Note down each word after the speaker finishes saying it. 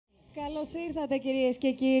Καλώς ήρθατε κυρίες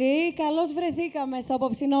και κύριοι. Καλώς βρεθήκαμε στο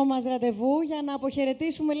απόψινό μας ραντεβού για να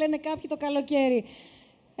αποχαιρετήσουμε, λένε κάποιοι, το καλοκαίρι.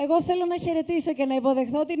 Εγώ θέλω να χαιρετήσω και να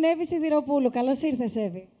υποδεχθώ την Εύη Σιδηροπούλου. Καλώς ήρθες,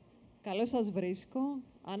 Εύη. Καλώς σας βρίσκω.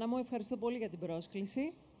 Άννα μου, ευχαριστώ πολύ για την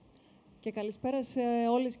πρόσκληση και καλησπέρα σε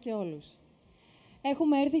όλες και όλους.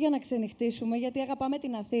 Έχουμε έρθει για να ξενυχτήσουμε, γιατί αγαπάμε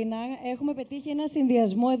την Αθήνα. Έχουμε πετύχει ένα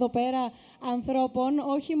συνδυασμό εδώ πέρα ανθρώπων,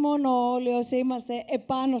 όχι μόνο όλοι όσοι είμαστε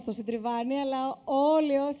επάνω στο συντριβάνι, αλλά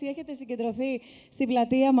όλοι όσοι έχετε συγκεντρωθεί στην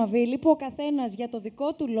Πλατεία Μαβίλη, που ο καθένας για το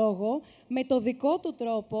δικό του λόγο, με το δικό του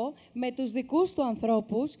τρόπο, με τους δικούς του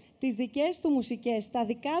ανθρώπους, τις δικές του μουσικές, τα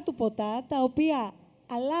δικά του ποτά, τα οποία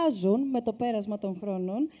αλλάζουν με το πέρασμα των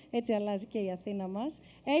χρόνων, έτσι αλλάζει και η Αθήνα μας,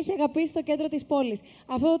 έχει αγαπήσει το κέντρο της πόλης.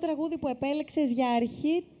 Αυτό το τραγούδι που επέλεξες για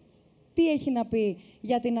αρχή, τι έχει να πει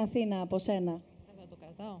για την Αθήνα από σένα? Θα το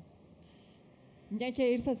κρατάω. Μια και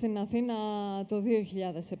ήρθα στην Αθήνα το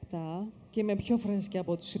 2007 και είμαι πιο φρέσκια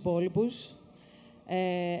από τους υπόλοιπους,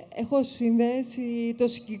 έχω συνδέσει το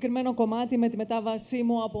συγκεκριμένο κομμάτι με τη μετάβασή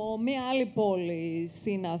μου από μια άλλη πόλη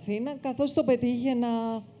στην Αθήνα, καθώς το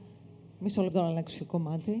πετύχαινα. Μισό λεπτό να αλλάξω το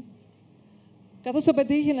κομμάτι. Καθώς το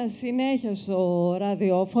πετύχαινα συνέχεια στο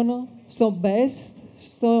ραδιόφωνο, στο Best,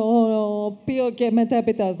 στο οποίο και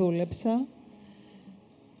μετέπειτα δούλεψα.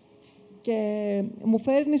 Και μου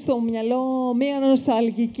φέρνει στο μυαλό μία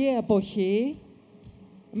νοσταλγική εποχή,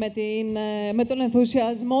 με τον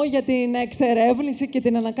ενθουσιασμό για την εξερεύνηση και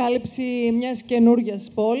την ανακάλυψη μιας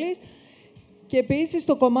καινούργιας πόλης. Και επίσης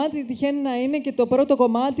το κομμάτι τυχαίνει να είναι και το πρώτο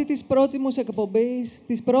κομμάτι της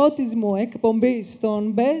πρώτης μου εκπομπής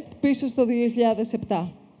στον Best πίσω στο 2007.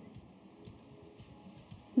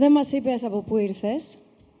 Δεν μας είπες από πού ήρθες?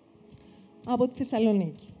 Από τη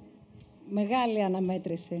Θεσσαλονίκη. Μεγάλη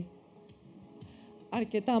αναμέτρηση.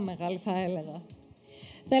 Αρκετά μεγάλη, θα έλεγα.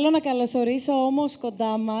 Θέλω να καλωσορίσω όμως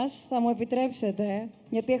κοντά μας, θα μου επιτρέψετε,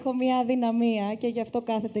 γιατί έχω μία αδυναμία και γι' αυτό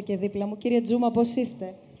κάθεται και δίπλα μου. Κύριε Τζούμα, πώς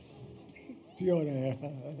είστε? Τι ωραία.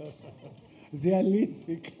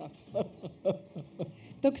 Διαλύθηκα.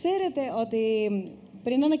 Το ξέρετε ότι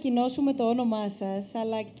πριν ανακοινώσουμε το όνομά σας,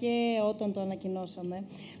 αλλά και όταν το ανακοινώσαμε,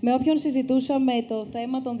 με όποιον συζητούσαμε το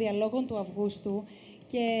θέμα των διαλόγων του Αυγούστου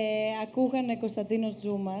και ακούγανε Κωνσταντίνος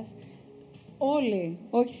Τζούμας, όλοι,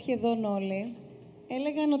 όχι σχεδόν όλοι,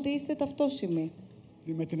 έλεγαν ότι είστε ταυτόσιμοι.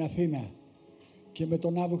 Με την Αθήνα και με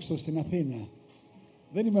τον Αύγουστο στην Αθήνα.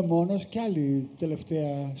 Δεν είμαι μόνος, κι άλλοι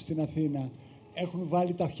τελευταία στην Αθήνα έχουν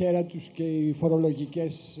βάλει τα χέρια τους και οι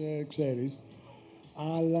φορολογικές, ξέρεις.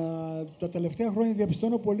 Αλλά τα τελευταία χρόνια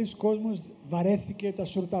διαπιστώνω πολλοί κόσμος βαρέθηκε τα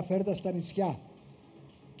σουρταφέρτα στα νησιά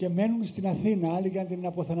και μένουν στην Αθήνα, άλλοι για να την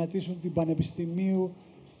αποθανατήσουν την Πανεπιστημίου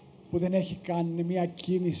που δεν έχει κάνει μια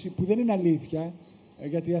κίνηση που δεν είναι αλήθεια,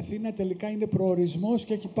 γιατί η Αθήνα τελικά είναι προορισμός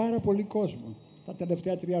και έχει πάρα πολύ κόσμο. Τα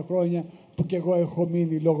τελευταία 3 χρόνια που κι εγώ έχω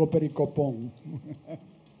μείνει λόγω περικοπών.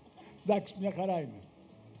 Εντάξει, μια χαρά είναι.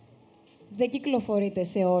 Δεν κυκλοφορείτε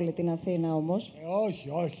σε όλη την Αθήνα όμως. Όχι,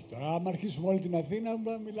 όχι. Τώρα, άμα αρχίσουμε όλη την Αθήνα,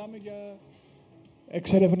 μιλάμε για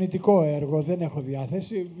εξερευνητικό έργο. Δεν έχω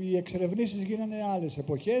διάθεση. Οι εξερευνήσεις γίνανε άλλες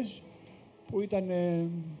εποχές που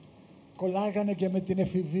κολλάγανε και με την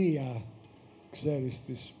εφηβεία. Ξέρεις,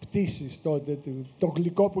 τις πτήσεις τότε, το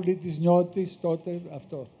γλυκό πουλί της Νιώτης τότε,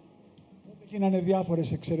 αυτό. Γίνανε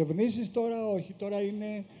διάφορες εξερευνήσεις, τώρα όχι. Τώρα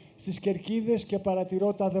είναι στις κερκίδες και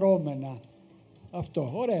παρατηρώ τα δρόμενα.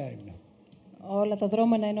 Αυτό, ωραία είναι. Όλα τα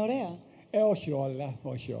δρόμενα είναι ωραία. Όχι όλα,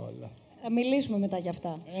 όχι όλα. Θα μιλήσουμε μετά γι'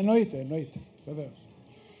 αυτά. Εννοείται, βεβαίως.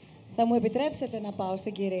 Θα μου επιτρέψετε να πάω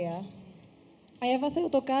στην κυρία. Εύα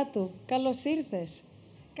Θεοτοκάτου, καλώς ήρθες.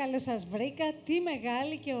 Καλώς σας βρήκα. Τι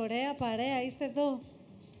μεγάλη και ωραία παρέα είστε εδώ.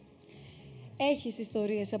 Έχεις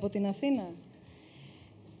ιστορίες από την Αθήνα?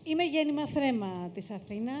 Είμαι γέννημα θρέμα της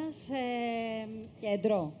Αθήνας.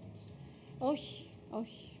 Κέντρο? Όχι,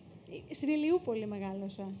 όχι. Στην Ηλιούπολη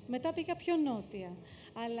μεγάλωσα. Μετά πήγα πιο νότια.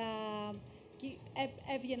 Αλλά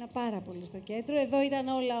έβγαινα πάρα πολύ στο κέντρο. Εδώ ήταν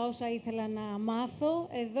όλα όσα ήθελα να μάθω.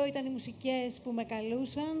 Εδώ ήταν οι μουσικές που με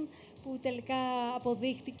καλούσαν, που τελικά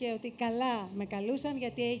αποδείχτηκε ότι καλά με καλούσαν,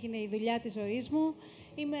 γιατί έγινε η δουλειά της ζωής μου.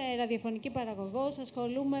 Είμαι ραδιοφωνική παραγωγός,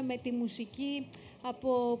 ασχολούμαι με τη μουσική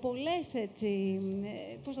από πολλές, έτσι,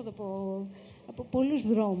 πώς θα το πω, από πολλούς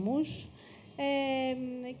δρόμους.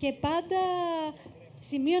 Και πάντα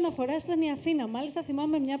σημείο αναφοράς ήταν η Αθήνα. Μάλιστα,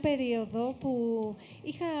 θυμάμαι μια περίοδο που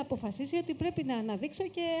είχα αποφασίσει ότι πρέπει να αναδείξω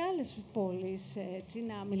και άλλες πόλεις, έτσι,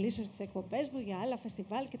 να μιλήσω στις εκπομπές μου για άλλα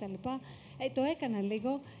φεστιβάλ κτλ. Το έκανα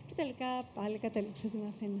λίγο και τελικά πάλι κατέληξα στην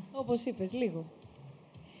Αθήνα. Όπως είπες, λίγο.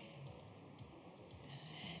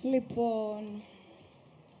 Λοιπόν,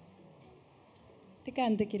 τι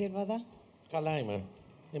κάνετε, κύριε Βαδά? Καλά είμαι.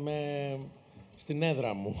 Είμαι στην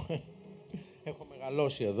έδρα μου. Έχω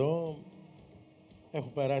μεγαλώσει εδώ. Έχω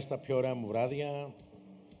περάσει τα πιο ωραία μου βράδια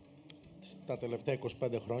τα τελευταία 25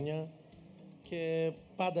 χρόνια και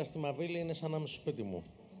πάντα στη Μαβίλη είναι σαν να είμαι στο σπίτι μου.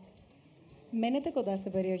 Μένετε κοντά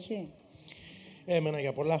στην περιοχή? Έμενα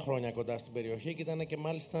για πολλά χρόνια κοντά στην περιοχή και ήταν και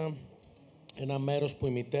μάλιστα ένα μέρος που η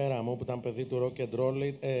μητέρα μου, που ήταν παιδί του rock and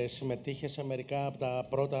roll, συμμετείχε σε μερικά από τα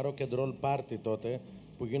πρώτα rock and roll party τότε,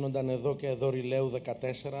 που γίνονταν εδώ και εδώ Ριλαίου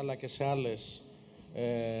 14, αλλά και σε άλλες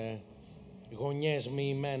γωνιές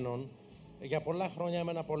μοιημένων. Για πολλά χρόνια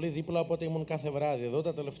έμενα πολύ δίπλα, οπότε ήμουν κάθε βράδυ εδώ.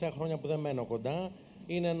 Τα τελευταία χρόνια που δεν μένω κοντά,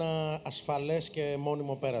 είναι ένα ασφαλές και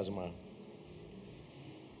μόνιμο πέρασμα.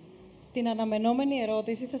 Την αναμενόμενη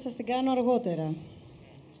ερώτηση θα σας την κάνω αργότερα,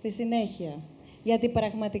 στη συνέχεια. Γιατί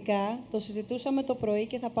πραγματικά το συζητούσαμε το πρωί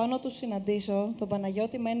και θα πάω να τους συναντήσω, τον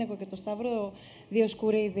Παναγιώτη Μένεγο και τον Σταύρο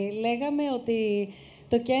Διοσκουρίδη. Λέγαμε ότι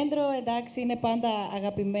το κέντρο, εντάξει, είναι πάντα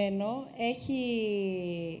αγαπημένο,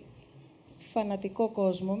 έχει φανατικό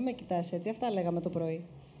κόσμο. Μην με κοιτάς έτσι, αυτά λέγαμε το πρωί.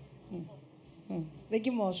 Δεν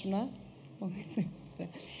κοιμόσουνα.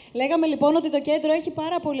 Λέγαμε λοιπόν ότι το κέντρο έχει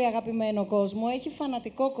πάρα πολύ αγαπημένο κόσμο, έχει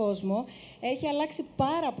φανατικό κόσμο, έχει αλλάξει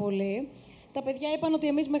πάρα πολύ. Τα παιδιά είπαν ότι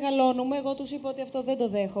εμείς μεγαλώνουμε, εγώ τους είπα ότι αυτό δεν το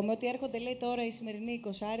δέχομαι, ότι έρχονται, λέει, τώρα οι σημερινοί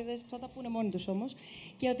εικοσάριδες, θα τα πούνε μόνοι τους όμως,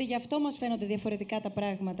 και ότι γι' αυτό μας φαίνονται διαφορετικά τα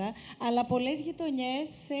πράγματα, αλλά πολλές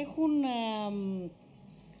γειτονιές έχουν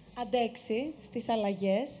αντέξει στις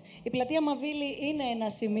αλλαγές. Η Πλατεία Μαβίλη είναι ένα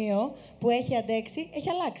σημείο που έχει αντέξει, έχει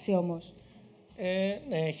αλλάξει όμως.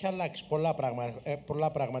 Ναι, έχει αλλάξει.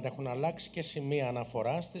 Πολλά πράγματα έχουν αλλάξει και σημεία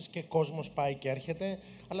αναφοράς της και κόσμος πάει και έρχεται,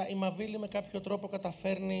 αλλά η Μαβίλη με κάποιο τρόπο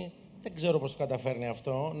καταφέρνει, δεν ξέρω πώς το καταφέρνει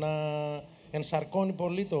αυτό, να ενσαρκώνει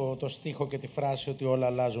πολύ το στίχο και τη φράση ότι όλα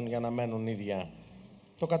αλλάζουν για να μένουν ίδια.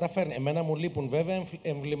 Το καταφέρνει. Εμένα μου λείπουν βέβαια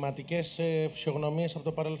εμβληματικές φυσιογνωμίες από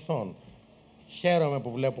το παρελθόν. Χαίρομαι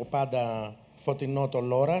που βλέπω πάντα φωτεινό το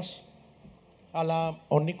Λόρας, αλλά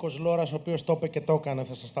ο Νίκος Λόρας, ο οποίος το είπε και το έκανε,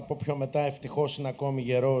 θα σας τα πω πιο μετά, ευτυχώς είναι ακόμη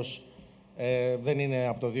γερός, δεν είναι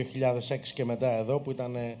από το 2006 και μετά εδώ, που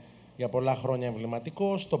ήταν για πολλά χρόνια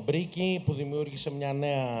εμβληματικός, το Μπρίκι που δημιούργησε μια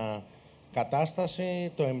νέα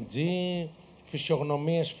κατάσταση, το MG,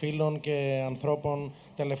 φυσιογνωμίες φίλων και ανθρώπων.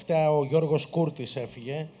 Τελευταία ο Γιώργος Κούρτης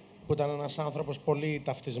έφυγε, που ήταν ένας άνθρωπος πολύ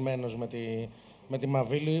ταυτισμένος με τη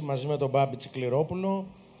Μαβίλη, μαζί με τον Μπάμπη Τσικληρόπουλο.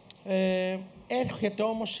 Έρχεται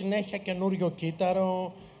όμως συνέχεια καινούριο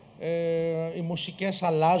κύτταρο, οι μουσικές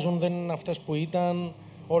αλλάζουν, δεν είναι αυτές που ήταν,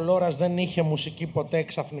 ο Λόρας δεν είχε μουσική ποτέ,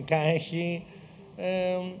 ξαφνικά έχει.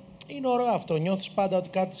 Είναι ωραίο αυτό, νιώθεις πάντα ότι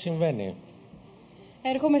κάτι συμβαίνει.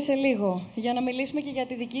 Έρχομαι σε λίγο για να μιλήσουμε και για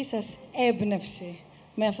τη δική σας έμπνευση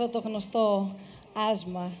με αυτό το γνωστό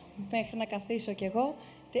άσμα, μέχρι να καθίσω κι εγώ.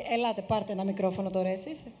 Ελάτε, πάρτε ένα μικρόφωνο τώρα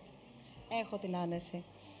εσείς. Έχω την άνεση.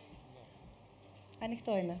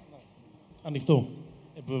 Ανοιχτό είναι. Ανοιχτό.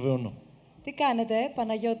 Επιβεβαιώνω. Τι κάνετε,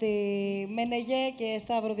 Παναγιώτη Μένεγε και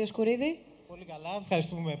Σταύρο Διοσκουρίδη? Πολύ καλά.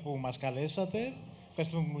 Ευχαριστούμε που μας καλέσατε.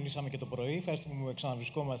 Ευχαριστούμε που μιλήσαμε και το πρωί. Ευχαριστούμε που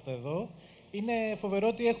ξαναβρισκόμαστε εδώ. Είναι φοβερό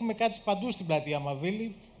ότι έχουμε κάτσει παντού στην Πλατεία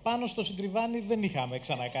Μαβίλη. Πάνω στο συντριβάνι δεν είχαμε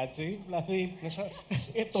ξανακάτσει. Δηλαδή,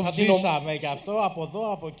 το ζήσαμε κι αυτό, από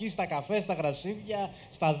εδώ, από εκεί, στα καφέ, στα γρασίδια,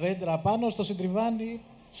 στα δέντρα, πάνω στο συντριβάνι.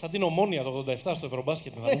 Σαν την Ομόνια το 87 στο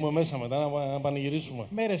Ευρωμπάσκετ. Θα μπούμε μέσα μετά να πανηγυρίσουμε.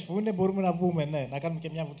 Μέρες που είναι μπορούμε να μπούμε, ναι, να κάνουμε και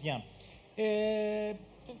μια βουτιά.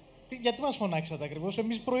 Γιατί μας φωνάξατε ακριβώς,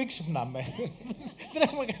 εμείς πρωί-ξυπνάμε. Δεν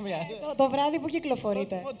έχουμε καμία. Το βράδυ που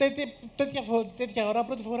κυκλοφορείτε. Τέτοια ώρα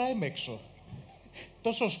πρώτη φορά είμαι έξω.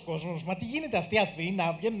 Τόσος κόσμος, μα τι γίνεται αυτή η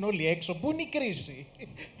Αθήνα, βγαίνουν όλοι έξω, πού είναι η κρίση.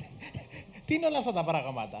 Τι είναι όλα αυτά τα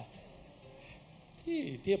πράγματα.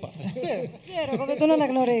 Τι έπαθε. Ξέρω, εγώ δεν τον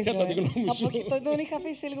αναγνωρίζω. Κατά τη γνώμη σου. Τον είχα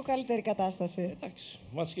αφήσει σε λίγο καλύτερη κατάσταση. Εντάξει.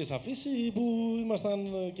 Μας είχες αφήσει που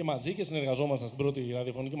ήμασταν και μαζί και συνεργαζόμασταν στην πρώτη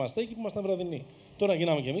ραδιοφωνική μας στέκη που ήμασταν βραδινοί. Τώρα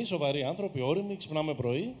γίναμε κι εμείς σοβαροί άνθρωποι, όριμοι, ξυπνάμε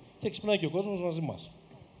πρωί και ξυπνάει και ο κόσμος μαζί μας.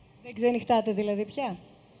 Δεν ξενυχτάτε δηλαδή πια?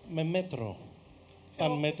 Με μέτρο.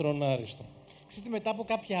 Παν μέτρον άριστο. Ξέρετε, μετά από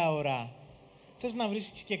κάποια ώρα θες να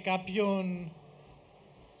βρίσκεις και κάποιον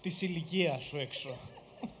της ηλικίας σου έξω.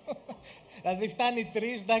 Δηλαδή φτάνει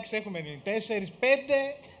 3, εντάξει, έχουμε 4,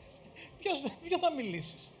 5. Ποιο θα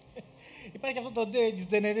μιλήσεις. Υπάρχει αυτό το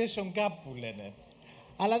generation gap που λένε.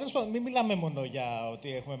 Αλλά τέλος πάντων, μην μιλάμε μόνο για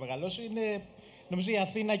ότι έχουμε μεγαλώσει. Νομίζω η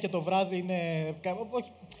Αθήνα και το βράδυ είναι.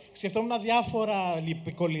 Σκεφτόμουν διάφορα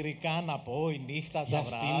λυπικολυρικά να πω, η νύχτα, τα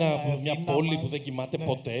βράδια. Αθήνα, μια πόλη που δεν κοιμάται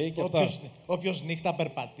ποτέ και αυτά. Όποιος νύχτα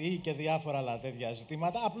περπατεί και διάφορα άλλα τέτοια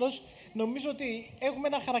ζητήματα. Απλώς νομίζω ότι έχουμε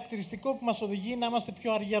ένα χαρακτηριστικό που μας οδηγεί να είμαστε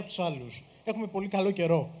πιο αργοί από τους άλλους. Έχουμε πολύ καλό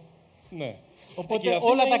καιρό. Ναι. Οπότε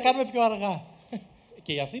όλα τα κάνουμε πιο αργά.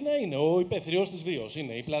 Και η Αθήνα είναι ο υπαίθριος της βίος,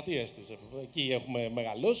 είναι οι πλατείες της. Εκεί έχουμε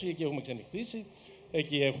μεγαλώσει, εκεί έχουμε ξενυχτήσει.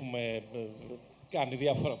 Εκεί έχουμε κάνει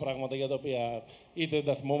διάφορα πράγματα για τα οποία είτε δεν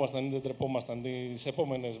τα θυμόμασταν είτε τρεπόμασταν τις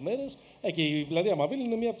επόμενες μέρες. Και η Πλατεία Μαβίλη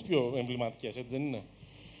είναι μία από τις πιο εμβληματικές, έτσι δεν είναι?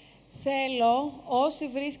 Θέλω όσοι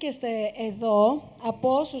βρίσκεστε εδώ, από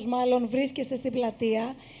όσους μάλλον βρίσκεστε στην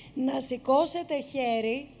πλατεία, να σηκώσετε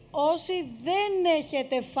χέρι όσοι δεν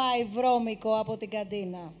έχετε φάει βρώμικο από την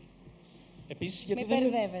καντίνα. Επίσης,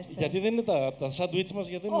 γιατί δεν είναι τα σάντουιτς μας,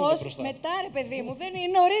 γιατί δεν είναι μπροστά. Μετά, ρε παιδί μου, δεν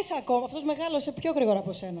είναι νωρίς ακόμα. Αυτός μεγάλωσε πιο γρήγορα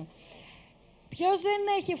από σένα. Ποιος δεν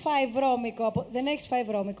έχει φάει βρώμικο? Δεν έχεις φάει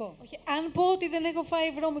βρώμικο? Όχι, αν πω ότι δεν έχω φάει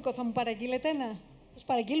βρώμικο, θα μου παραγγείλετε ένα? Σας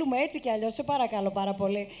παραγγείλουμε έτσι κι αλλιώς, σε παρακαλώ πάρα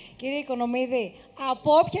πολύ. Κύριε Οικονομίδη,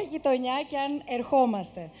 από όποια γειτονιά κι αν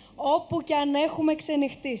ερχόμαστε, όπου κι αν έχουμε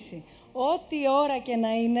ξενυχτήσει, ό,τι ώρα και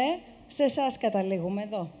να είναι, σε εσάς καταλήγουμε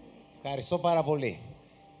εδώ. Ευχαριστώ πάρα πολύ.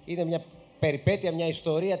 Είναι μια περιπέτεια, μια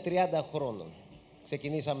ιστορία 30 χρόνων.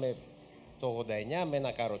 Ξεκινήσαμε το 89 με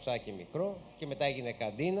ένα καροτσάκι μικρό και μετά έγινε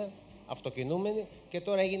καντίνα, αυτοκινούμενη και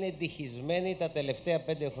τώρα έγινε εντυχισμένη τα τελευταία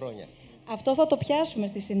 5 χρόνια. Αυτό θα το πιάσουμε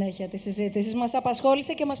στη συνέχεια της συζήτησης. Μας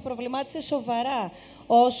απασχόλησε και μας προβλημάτισε σοβαρά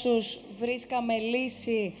όσους βρίσκαμε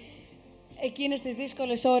λύση εκείνες τις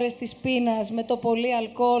δύσκολες ώρες της πείνας με το πολύ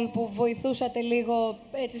αλκοόλ που βοηθούσατε λίγο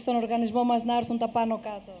έτσι στον οργανισμό μας να έρθουν τα πάνω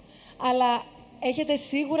κάτω. Αλλά έχετε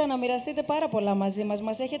σίγουρα να μοιραστείτε πάρα πολλά μαζί μας.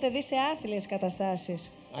 Μας έχετε δει σε άθλιες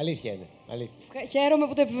καταστάσεις. Αλήθεια είναι. Αλήθεια. Χαίρομαι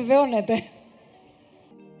που το επιβεβαιώνετε.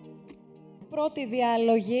 Πρώτη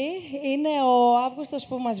διάλογη είναι ο Αύγουστος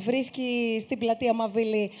που μας βρίσκει στην Πλατεία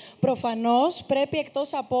Μαβίλη. Προφανώς πρέπει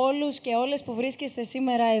εκτός από όλους και όλες που βρίσκεστε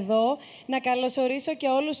σήμερα εδώ να καλωσορίσω και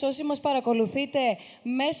όλους όσοι μας παρακολουθείτε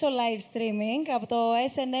μέσω live streaming από το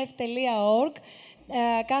snf.org.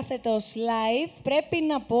 Κάθετος live. Πρέπει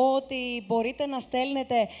να πω ότι μπορείτε να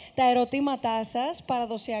στέλνετε τα ερωτήματά σας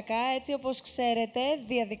παραδοσιακά, έτσι όπως ξέρετε,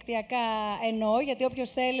 διαδικτυακά εννοώ, γιατί όποιος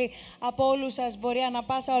θέλει από όλους σας μπορεί ανά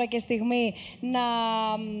πάσα ώρα και στιγμή να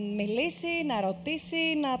μιλήσει, να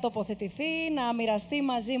ρωτήσει, να τοποθετηθεί, να μοιραστεί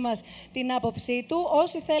μαζί μας την άποψή του.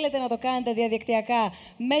 Όσοι θέλετε να το κάνετε διαδικτυακά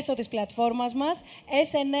μέσω της πλατφόρμας μας,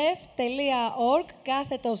 snf.org,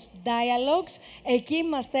 κάθετος dialogues. Εκεί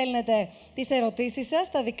μας στέλνετε τις ερωτήσεις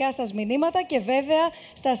σας, τα δικά σας μηνύματα και βέβαια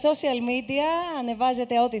στα social media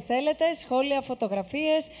ανεβάζετε ό,τι θέλετε, σχόλια,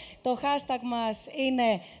 φωτογραφίες. Το hashtag μας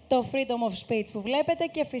είναι το Freedom of Speech που βλέπετε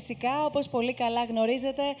και φυσικά, όπως πολύ καλά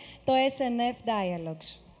γνωρίζετε, το SNF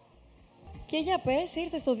Dialogues. Και για πες,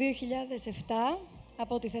 ήρθες το 2007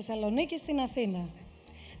 από τη Θεσσαλονίκη στην Αθήνα.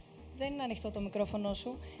 Δεν είναι ανοιχτό το μικρόφωνο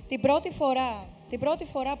σου. Την πρώτη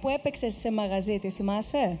φορά που έπαιξες σε μαγαζί, τη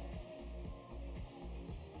θυμάσαι?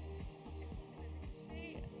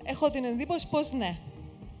 Έχω την εντύπωση πως ναι.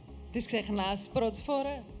 Τις ξεχνάς πρώτες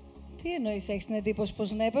φορές? Τι εννοείς έχεις την εντύπωση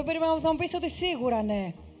πως ναι? Περίμενα θα μου πεις ότι σίγουρα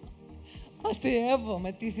ναι.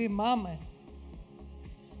 Αστειεύομαι, τι θυμάμαι.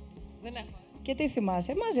 Δεν έχω. Και τι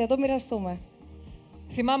θυμάσαι? Μαζί, να το μοιραστούμε.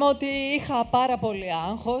 Θυμάμαι ότι είχα πάρα πολύ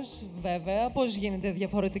άγχος, βέβαια, πώς γίνεται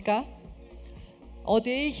διαφορετικά. Ότι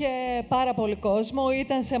είχε πάρα πολύ κόσμο,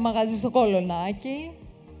 ήταν σε μαγαζί στο Κολονάκι.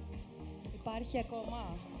 Υπάρχει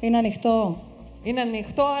ακόμα? Είναι ανοιχτό? Είναι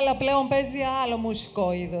ανοιχτό, αλλά πλέον παίζει άλλο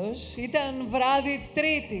μουσικό είδος. Ήταν βράδυ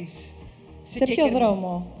Τρίτης. Σε ποιο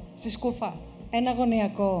δρόμο? Στη Σκουφά. Ένα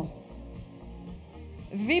γωνιακό?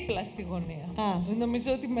 Δίπλα στη γωνία.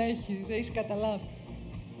 Νομίζω ότι με έχεις καταλάβει.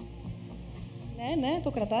 Ναι,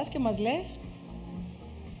 το κρατάς και μας λες.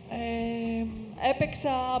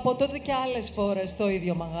 Έπαιξα από τότε και άλλες φορές στο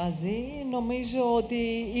ίδιο μαγαζί. Νομίζω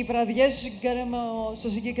ότι οι βραδιές στο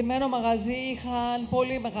συγκεκριμένο μαγαζί είχαν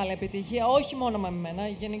πολύ μεγάλη επιτυχία. Όχι μόνο με εμένα,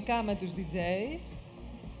 γενικά με τους DJs.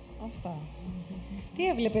 Αυτά. Τι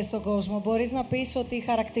έβλεπες στον κόσμο? Μπορείς να πεις ότι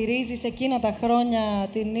χαρακτηρίζεις εκείνα τα χρόνια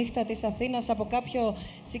τη νύχτα της Αθήνας από κάποιο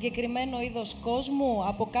συγκεκριμένο είδος κόσμου,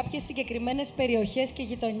 από κάποιες συγκεκριμένες περιοχές και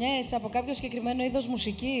γειτονιές, από κάποιο συγκεκριμένο είδος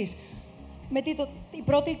μουσικής? Η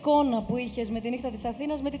πρώτη εικόνα που είχες με τη νύχτα της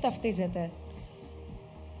Αθήνας, με τι ταυτίζεται?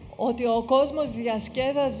 Ότι ο κόσμος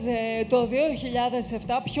διασκέδαζε το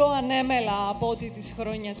 2007 πιο ανέμελα από ό,τι τις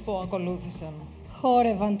χρόνιες που ακολούθησαν.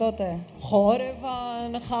 Χόρευαν τότε?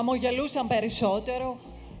 Χόρευαν, χαμογελούσαν περισσότερο,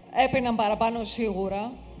 έπιναν παραπάνω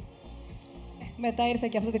σίγουρα. Μετά ήρθε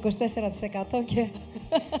και αυτό το 24% και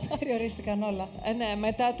περιορίστηκαν όλα. Ναι,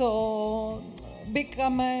 μετά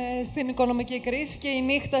μπήκαμε στην οικονομική κρίση και η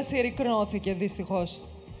νύχτα συρρικνώθηκε, δυστυχώς.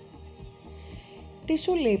 Τι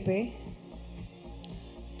σου λείπει?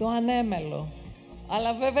 Το ανέμελο.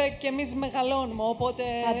 Αλλά βέβαια και εμείς μεγαλώνουμε, οπότε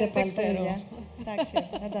δεν ξέρω.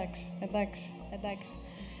 Εντάξει.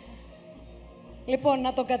 Λοιπόν,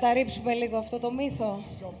 να το καταρρύψουμε λίγο αυτό το μύθο.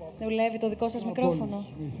 Δουλεύει το δικό σας μικρόφωνο?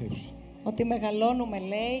 Ότι μεγαλώνουμε,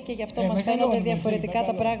 λέει, και γι' αυτό μας φαίνονται διαφορετικά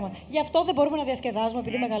τα πράγματα. Γι' αυτό δεν μπορούμε να διασκεδάζουμε,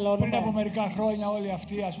 επειδή μεγαλώνουμε. Πριν από μερικά χρόνια όλοι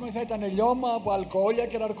αυτοί, ας πούμε, θα ήταν λιώμα από αλκοόλια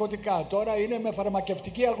και ναρκωτικά. Τώρα είναι με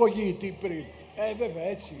φαρμακευτική αγωγή, τι πριν. Βέβαια,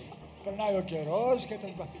 έτσι. Περνάει ο καιρός και τα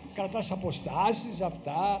λοιπά. Κρατάς αποστάσεις,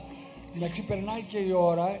 αυτά. Εντάξει, περνάει και η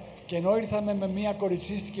ώρα. Και ενώ ήρθαμε με μια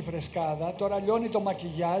κοριτσίστικη φρεσκάδα, τώρα λιώνει το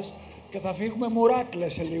μακιγιάζ και θα φύγουμε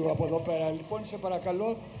μουράκλες σε λίγο από εδώ πέρα. Λοιπόν, σε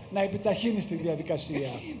παρακαλώ να επιταχύνεις τη διαδικασία.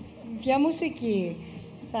 Ποια μουσική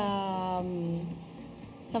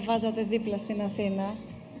θα βάζατε δίπλα στην Αθήνα?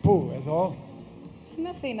 Πού, εδώ? Στην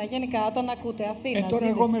Αθήνα, γενικά, όταν ακούτε Αθήνα. Τώρα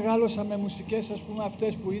εγώ μεγάλωσα με μουσικές, ας πούμε,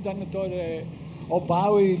 αυτές που ήταν τώρα ο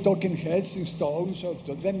Bowie, Talking Heads, οι Stones,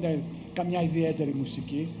 αυτό. Δεν είναι καμιά ιδιαίτερη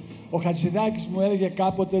μουσική. Ο Χατζηδάκης μου έλεγε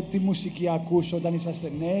κάποτε τι μουσική ακούς όταν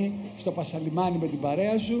είσαστε νέοι, στο Πασαλιμάνι με την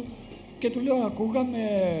παρέα σου. Και του λέω, ακούγαμε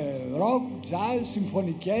ροκ, τζαζ,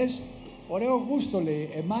 συμφωνικές. Ωραίο γούστο, λέει.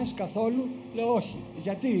 Εμάς καθόλου? Λέω, όχι.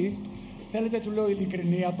 Γιατί? Θέλετε, του λέω,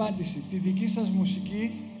 ειλικρινή απάντηση. Τη δική σας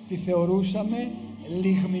μουσική τη θεωρούσαμε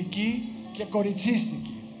λιγμική και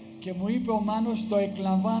κοριτσίστικη. Και μου είπε ο Μάνος, το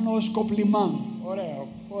εκλαμβάνω ως κοπλιμάν. Ωραίο,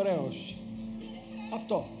 ωραίος.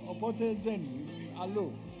 Αυτό. Οπότε δεν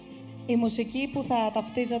αλλού. Η μουσική που θα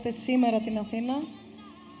ταυτίζατε σήμερα την Αθήνα?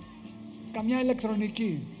 Καμιά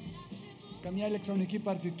ηλεκτρονική. Καμιά ηλεκτρονική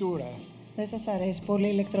παρτιτούρα. Δεν σας αρέσει πολύ η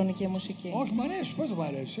ηλεκτρονική μουσική? Όχι, μ' αρέσει. Πώς δεν μ'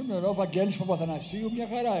 αρέσει? Είναι ο Βαγγέλης Παπαθανασίου, μια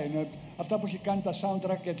χαρά είναι. Αυτά που έχει κάνει τα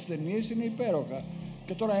soundtrack για τις ταινίες είναι υπέροχα.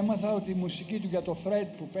 Και τώρα έμαθα ότι η μουσική του για το Fred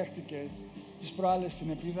που παίχτηκε τις προάλλες στην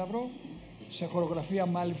Επίδαυρο, σε χορογραφία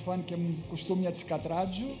Μάλιφαν και κουστούμια της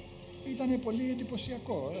Κατράτζου, ήταν πολύ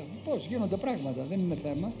εντυπωσιακό. Πώς γίνονται πράγματα, δεν είναι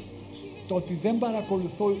θέμα. Το ότι δεν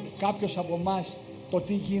παρακολουθώ κάποιος από εμάς το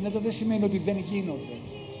τι γίνεται δεν σημαίνει ότι δεν γίνονται.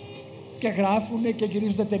 Και γράφουνε και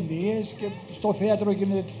γυρίζονται ταινίες και στο θέατρο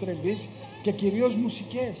γίνεται της τρελής και κυρίως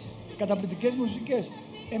μουσικές, καταπληκτικές μουσικές.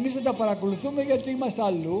 Εμείς δεν τα παρακολουθούμε γιατί είμαστε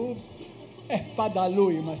αλλού. Πάντα αλλού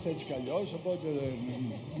είμαστε έτσι κι αλλιώς, οπότε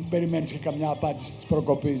δεν περιμένεις και καμιά απάντηση της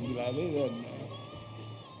προκοπής δηλαδή.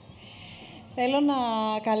 Θέλω να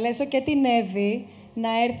καλέσω και την Εύη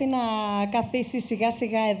να έρθει να καθίσει σιγά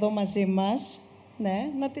σιγά εδώ μαζί μας. Ναι,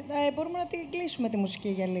 μπορούμε να την κλείσουμε τη μουσική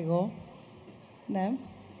για λίγο. Ναι.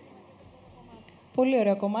 Πολύ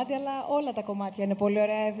ωραίο κομμάτι, αλλά όλα τα κομμάτια είναι πολύ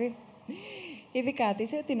ωραία, Εύη. Ειδικά της,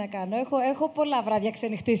 τι να κάνω. Έχω πολλά βράδια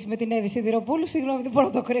ξενυχτήσει με την Εύη Σιδηροπούλου. Συγγνώμη, δεν μπορώ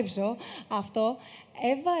να το κρύψω αυτό.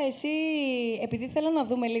 Εύα, εσύ, επειδή θέλω να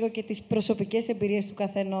δούμε λίγο και τις προσωπικές εμπειρίες του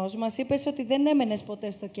καθενός, μας είπες ότι δεν έμενες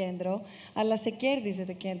ποτέ στο κέντρο, αλλά σε κέρδιζε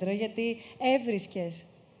το κέντρο, γιατί έβρισκες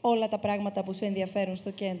όλα τα πράγματα που σε ενδιαφέρουν στο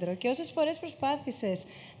κέντρο. Και όσες φορές προσπάθησες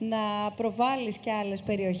να προβάλλεις και άλλες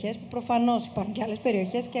περιοχές, που προφανώς υπάρχουν και άλλες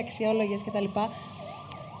περιοχές και αξιόλογες κτλ.,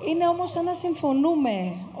 είναι όμως σαν να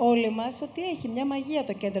συμφωνούμε όλοι μας ότι έχει μια μαγεία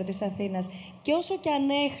το κέντρο της Αθήνας. Και όσο κι αν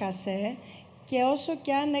έχασε και όσο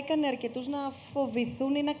κι αν έκανε αρκετούς να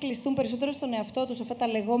φοβηθούν ή να κλειστούν περισσότερο στον εαυτό τους αυτά τα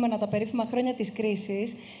λεγόμενα, τα περίφημα χρόνια της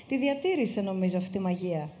κρίσης, τη διατήρησε νομίζω αυτή τη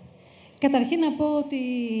μαγεία. Καταρχήν να πω ότι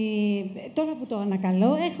τώρα που το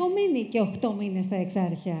ανακαλώ, έχω μείνει και 8 μήνες στα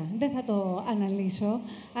Εξάρχεια. Δεν θα το αναλύσω,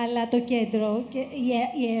 αλλά το κέντρο και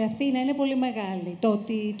η Αθήνα είναι πολύ μεγάλη. Το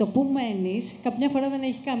ότι το που μένεις, κάποια φορά δεν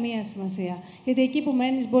έχει καμία σημασία. Γιατί εκεί που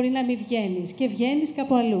μένεις μπορεί να μην βγαίνεις και βγαίνεις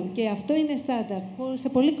κάπου αλλού. Και αυτό είναι στάνταρ. Σε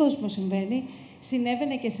πολύ κόσμο συμβαίνει.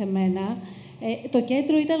 Συνέβαινε και σε μένα. Το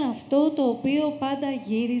κέντρο ήταν αυτό το οποίο πάντα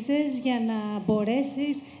γύριζες για να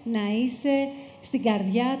μπορέσεις να είσαι στην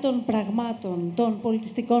καρδιά των πραγμάτων, των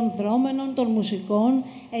πολιτιστικών δρόμενων, των μουσικών.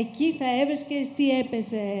 Εκεί θα έβρισκες τι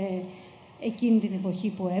έπαιζε εκείνη την εποχή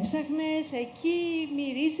που έψαχνες. Εκεί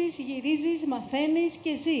μυρίζεις, γυρίζεις, μαθαίνεις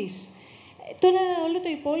και ζεις. Τώρα όλο το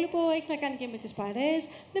υπόλοιπο έχει να κάνει και με τις παρέες.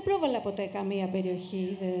 Δεν πρόβαλα ποτέ καμία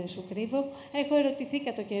περιοχή, δεν σου κρύβω. Έχω ερωτηθεί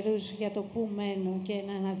κατοκαιρούς για το πού μένω και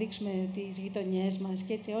να αναδείξουμε τις γειτονιές μας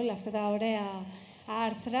και έτσι όλα αυτά τα ωραία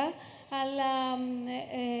άρθρα. Αλλά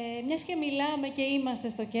μιας και μιλάμε και είμαστε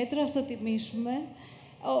στο κέντρο, ας το τιμήσουμε.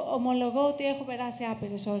 Ομολογώ ότι έχω περάσει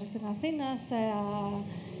άπειρες ώρες στην Αθήνα,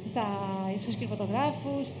 στους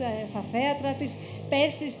κινηματογράφους, στα θέατρα της.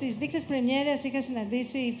 Πέρσι στις δείκτες πρεμιέρας είχα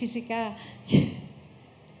συναντήσει φυσικά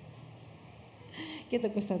και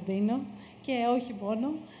τον Κωνσταντίνο και όχι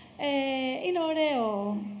μόνο. Είναι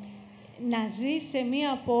ωραίο να ζεις σε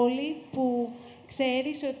μία πόλη που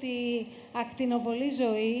ξέρεις ότι ακτινοβολεί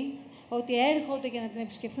ζωή, ότι έρχονται για να την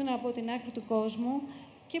επισκεφθούν από την άκρη του κόσμου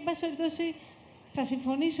και, εν πάση περιπτώσει, θα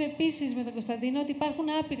συμφωνήσω επίσης με τον Κωνσταντίνο ότι υπάρχουν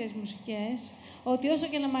άπειρες μουσικές, ότι όσο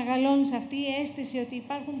και να μεγαλώνεις αυτή η αίσθηση ότι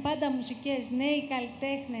υπάρχουν πάντα μουσικές, νέοι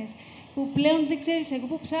καλλιτέχνες, που πλέον δεν ξέρεις, εγώ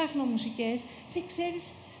που ψάχνω μουσικές, δεν ξέρεις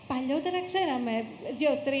Παλιότερα ξέραμε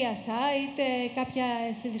 2-3 site,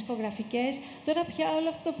 κάποιες δισκογραφικές. Τώρα πια όλο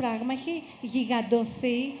αυτό το πράγμα έχει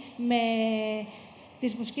γιγαντωθεί με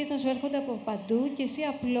τις μουσικές να σου έρχονται από παντού και εσύ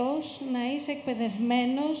απλώς να είσαι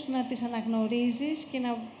εκπαιδευμένος, να τις αναγνωρίζεις και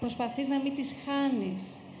να προσπαθείς να μην τις χάνεις.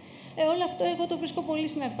 Όλο αυτό εγώ το βρίσκω πολύ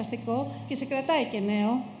συναρπαστικό και σε κρατάει και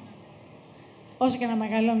νέο. Όσο και να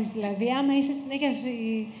μεγαλώνεις δηλαδή. Άμα είσαι συνέχεια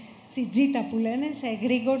στη τζίτα που λένε, σε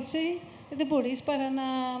εγρήγορση, δεν μπορείς παρά να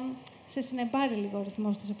σε συνεπάρει λίγο ο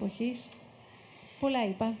ρυθμός της εποχής. Πολλά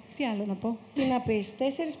είπα. Τι άλλο να πω. Τι να πεις.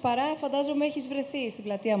 4 παρά, φαντάζομαι, έχεις βρεθεί στην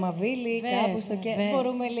Πλατεία Μαβίλη, κάπου στο κέντρο.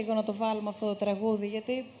 Μπορούμε λίγο να το βάλουμε αυτό το τραγούδι,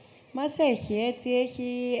 γιατί μας έχει, έτσι,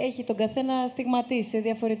 έχει τον καθένα στιγματίσει σε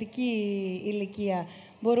διαφορετική ηλικία.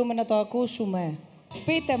 Μπορούμε να το ακούσουμε.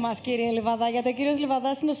 Πείτε μας, κύριε Λιβαδά, γιατί ο κύριος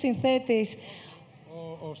Λιβαδάς είναι ο συνθέτης.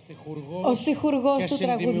 Ο στιχουργός του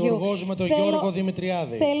τραγουδιού. Και συνδημιουργός με τον Γιώργο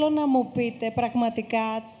Δημητριάδη. Θέλω να μου πείτε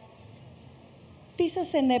πραγματικά τι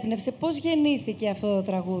σας ενέπνευσε, πώς γεννήθηκε αυτό το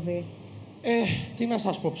τραγούδι. Τι να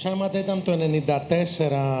σας πω, ψέματα, ήταν το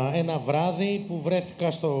 1994 ένα βράδυ που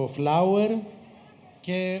βρέθηκα στο Flower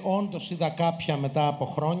και όντως είδα κάποια μετά από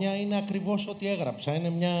χρόνια. Είναι ακριβώς ό,τι έγραψα. Είναι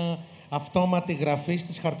μια αυτόματη γραφή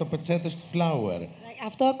στις χαρτοπετσέτες του Flower.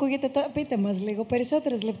 Αυτό ακούγεται τώρα. Πείτε μας λίγο,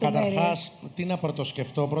 περισσότερες λεπτομέρειες. Καταρχάς, τι να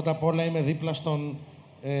πρωτοσκεφτώ. Πρώτα απ' όλα είμαι δίπλα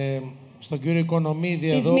στον κύριο Οικονομίδη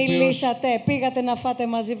εδώ. Της μιλήσατε, πήγατε να φάτε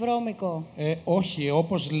μαζί βρώμικο. Όχι,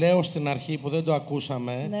 όπως λέω στην αρχή που δεν το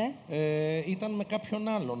ακούσαμε, ναι. Ήταν με κάποιον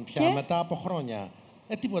άλλον πια, μετά από χρόνια.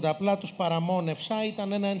 Τίποτα, απλά τους παραμόνευσα,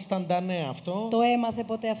 ήταν ένα ενσταντανέ αυτό. Το έμαθε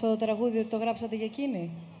ποτέ αυτό το τραγούδι ότι το γράψατε για εκείνη?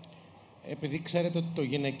 Επειδή ξέρετε ότι το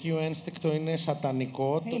γυναικείο ένστικτο είναι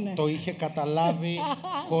σατανικό, το είχε καταλάβει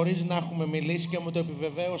χωρίς να έχουμε μιλήσει και μου το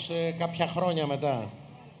επιβεβαίωσε κάποια χρόνια μετά.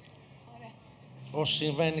 Ως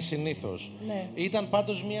συμβαίνει συνήθως. Ναι. Ήταν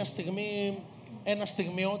πάντως μια στιγμή, ένα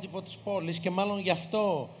στιγμιότυπο της πόλης και μάλλον γι'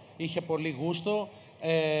 αυτό είχε πολύ γούστο.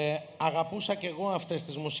 Αγαπούσα και εγώ αυτές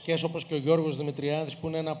τις μουσικές, όπως και ο Γιώργος Δημητριάδης, που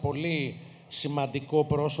είναι ένα πολύ σημαντικό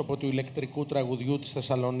πρόσωπο του ηλεκτρικού τραγουδιού της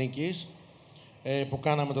Θεσσαλονίκης, που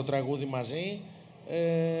κάναμε το τραγούδι μαζί.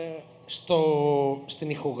 Στην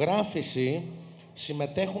ηχογράφηση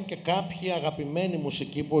συμμετέχουν και κάποιοι αγαπημένοι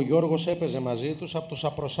μουσικοί που ο Γιώργος έπαιζε μαζί τους, από τους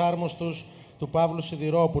απροσάρμοστους του Παύλου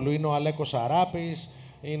Σιδηρόπουλου. Είναι ο Αλέκος Αράπης,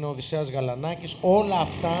 είναι ο Οδυσσέας Γαλανάκης.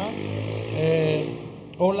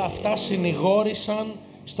 Όλα αυτά συνηγόρησαν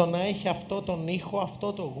στο να έχει αυτό τον ήχο,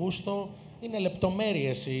 αυτό το γούστο. Είναι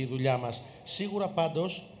λεπτομέρειες η δουλειά μας. Σίγουρα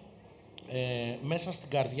πάντως, μέσα στην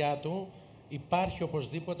καρδιά του υπάρχει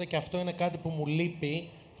οπωσδήποτε, και αυτό είναι κάτι που μου λείπει,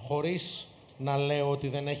 χωρίς να λέω ότι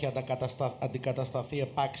δεν έχει αντικατασταθεί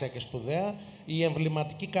επάξια και σπουδαία, η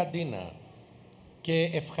εμβληματική καντίνα. Και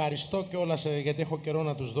ευχαριστώ κιόλας, γιατί έχω καιρό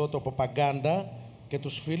να τους δω, το Ποπαγκάντα και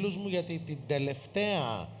τους φίλους μου, γιατί την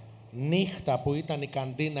τελευταία νύχτα που ήταν η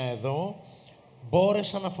καντίνα εδώ,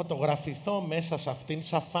 μπόρεσα να φωτογραφηθώ μέσα σε αυτήν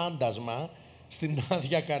σαν φάντασμα, στην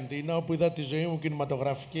άδεια καντίνα, όπου είδα τη ζωή μου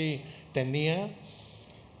κινηματογραφική ταινία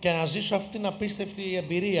και να ζήσω αυτή την απίστευτη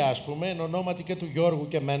εμπειρία, ας πούμε, εν ονόματι και του Γιώργου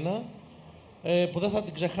και μένα, που δεν θα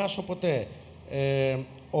την ξεχάσω ποτέ.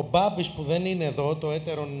 Ο Μπάμπης, που δεν είναι εδώ, το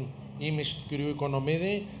έτερον ήμιση του κυρίου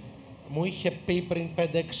Οικονομίδη, μου είχε πει πριν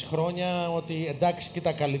 5-6 χρόνια ότι εντάξει,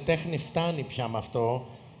 κοίτα, καλλιτέχνη, φτάνει πια με αυτό.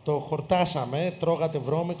 Το χορτάσαμε, τρώγατε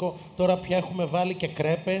βρώμικο, τώρα πια έχουμε βάλει και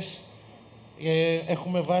κρέπες,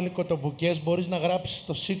 έχουμε βάλει κοτομπουκές, μπορείς να γράψεις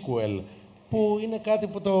το sequel. Που είναι κάτι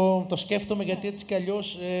που το σκέφτομαι, γιατί έτσι κι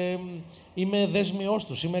αλλιώς είμαι δέσμιός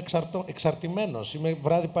τους, είμαι εξαρτημένος, είμαι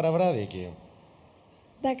βράδυ παραβράδυ εκεί.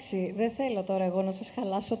 Εντάξει, δεν θέλω τώρα εγώ να σας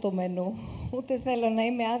χαλάσω το μενού, ούτε θέλω να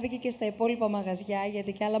είμαι άδικη και στα υπόλοιπα μαγαζιά,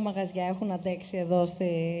 γιατί και άλλα μαγαζιά έχουν αντέξει εδώ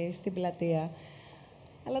στην πλατεία.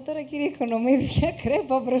 Αλλά τώρα, κύριε Οικονομίδη, ποια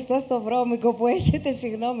κρέπα μπροστά στο βρώμικο που έχετε,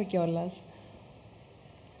 συγγνώμη κιόλας.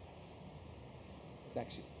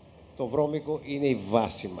 Εντάξει, το βρώμικο είναι η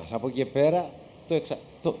βάση μας. Από εκεί και πέρα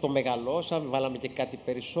το μεγαλώσαμε, βάλαμε και κάτι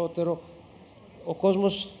περισσότερο. Ο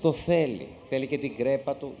κόσμος το θέλει. Θέλει και την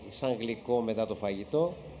κρέπα του, σαν γλυκό μετά το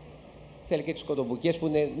φαγητό. Θέλει και τις κοτομπουκές που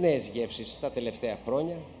είναι νέες γεύσεις τα τελευταία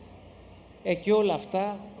χρόνια. Και όλα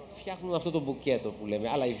αυτά φτιάχνουν αυτό το μπουκέτο που λέμε.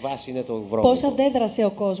 Αλλά η βάση είναι το βρώμικο. Πώς αντέδρασε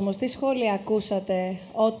ο κόσμος, τι σχόλια ακούσατε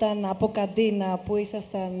όταν από καντίνα που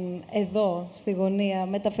ήσασταν εδώ στη γωνία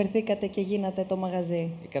μεταφερθήκατε και γίνατε το μαγαζί?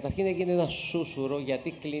 Καταρχήν έγινε ένα σούσουρο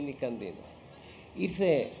γιατί κλείνει η καντίνα.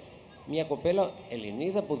 Ήρθε μια κοπέλα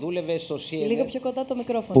Ελληνίδα που δούλευε στο CNN. Λίγο πιο κοντά το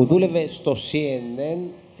μικρόφωνο. Που δούλευε στο CNN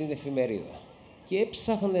την εφημερίδα. Και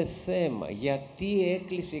έψαχνε θέμα γιατί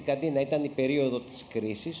έκλεισε η καντίνα. Ήταν η περίοδο της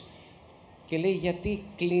κρίσης. Και λέει, γιατί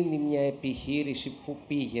κλείνει μια επιχείρηση που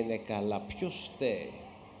πήγαινε καλά, ποιος φταίει?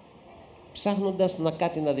 ψάχνοντας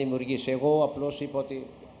κάτι να δημιουργήσει. Εγώ απλώς είπα ότι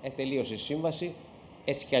τελείωσε η σύμβαση.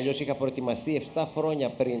 Έτσι κι αλλιώς είχα προετοιμαστεί 7 χρόνια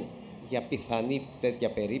πριν για πιθανή τέτοια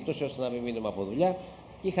περίπτωση, ώστε να μην μείνουμε από δουλειά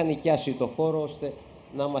και είχα νοικιάσει το χώρο ώστε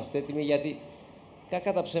να είμαστε έτοιμοι, γιατί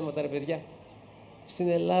κακά τα ψέματα, ρε παιδιά, στην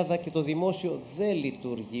Ελλάδα και το δημόσιο δεν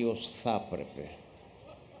λειτουργεί ως θα έπρεπε.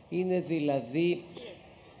 Είναι δηλαδή,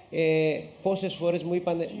 πόσες φορές μου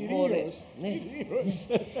είπανε,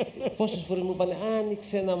 πόσες φορές μου είπανε,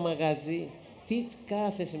 άνοιξε ένα μαγαζί, τι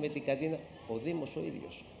κάθεσαι με την καντίνα, ο Δήμος ο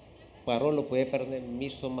ίδιος, παρόλο που έπαιρνε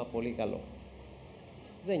μίσθωμα πολύ καλό.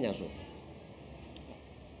 Δεν νοιάζω.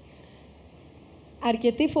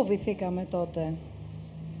 Αρκετοί φοβηθήκαμε τότε.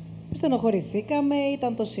 Στενοχωρηθήκαμε,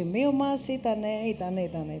 ήταν το σημείο μας, ήταν.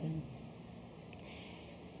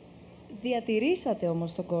 Διατηρήσατε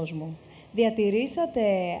όμως τον κόσμο. Διατηρήσατε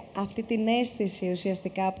αυτή την αίσθηση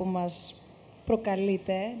ουσιαστικά που μας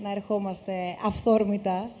προκαλείτε, να ερχόμαστε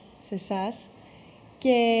αυθόρμητα σε εσάς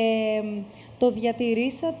και το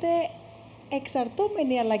διατηρήσατε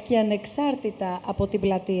εξαρτώμενοι αλλά και ανεξάρτητα από την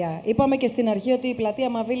πλατεία. Είπαμε και στην αρχή ότι η Πλατεία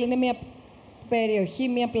Μαβίλη είναι μια περιοχή,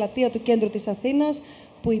 μια πλατεία του κέντρου της Αθήνας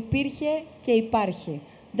που υπήρχε και υπάρχει.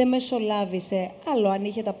 Δεν μεσολάβησε, άλλο αν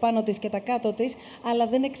είχε τα πάνω της και τα κάτω της, αλλά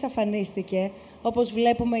δεν εξαφανίστηκε, όπως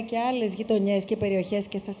βλέπουμε και άλλες γειτονιές και περιοχές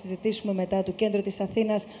και θα συζητήσουμε μετά του κέντρου της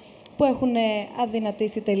Αθήνας που έχουν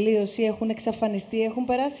αδυνατήσει τελείως ή έχουν εξαφανιστεί, έχουν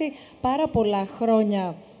περάσει πάρα πολλά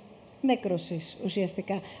χρόνια νέκρωσης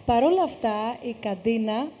ουσιαστικά. Παρ' όλα αυτά, η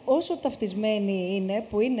καντίνα, όσο ταυτισμένη είναι,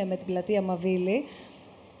 που είναι με την Πλατεία Μαβίλη,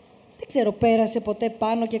 δεν ξέρω, πέρασε ποτέ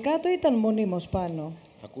πάνω και κάτω ή ήταν μονίμως πάνω.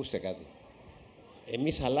 Ακούστε κάτι.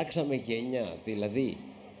 Εμείς αλλάξαμε γενιά, δηλαδή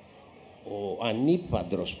ο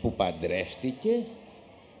ανήπαντρος που παντρεύτηκε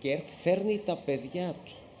και φέρνει τα παιδιά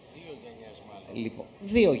του. 2 γενιές μάλλον. Λοιπόν,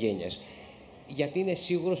 2 γενιές. Γιατί είναι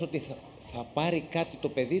σίγουρος ότι θα πάρει κάτι το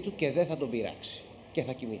παιδί του και δεν θα τον πειράξει και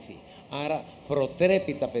θα κοιμηθεί. Άρα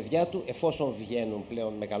προτρέπει τα παιδιά του, εφόσον βγαίνουν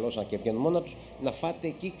πλέον, μεγαλώσαν και βγαίνουν μόνα τους, να φάτε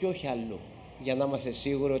εκεί και όχι αλλού. Για να είμαστε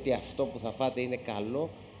σίγουροι ότι αυτό που θα φάτε είναι καλό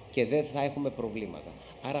και δεν θα έχουμε προβλήματα.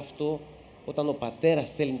 Άρα αυτό, όταν ο πατέρας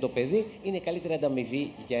στέλνει το παιδί, είναι καλύτερη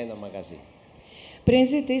ανταμοιβή για ένα μαγαζί. Πριν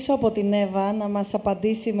ζητήσω από την Εύα να μας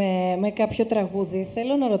απαντήσει με κάποιο τραγούδι,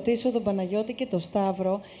 θέλω να ρωτήσω τον Παναγιώτη και τον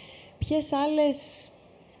Σταύρο ποιες άλλες...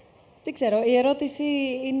 Δεν ξέρω, η ερώτηση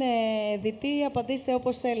είναι διτή, απαντήστε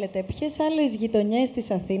όπως θέλετε. Ποιες άλλες γειτονιές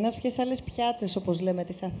της Αθήνας, ποιες άλλες πιάτσες, όπως λέμε,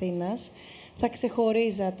 της Αθήνας, θα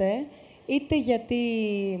ξεχωρίζατε, είτε γιατί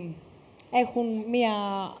έχουν μία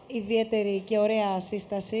ιδιαίτερη και ωραία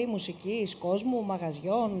σύσταση μουσικής, κόσμου,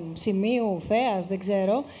 μαγαζιών, σημείου, θέας, δεν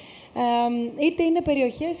ξέρω, είτε είναι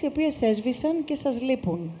περιοχές οι οποίες έσβησαν και σας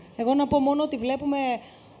λείπουν. Εγώ να πω μόνο ότι βλέπουμε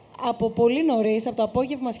από πολύ νωρίς, από το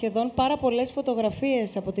απόγευμα σχεδόν, πάρα πολλές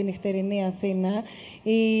φωτογραφίες από τη νυχτερινή Αθήνα.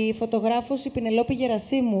 Η φωτογράφος, η Πινελόπη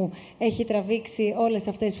Γερασίμου, έχει τραβήξει όλες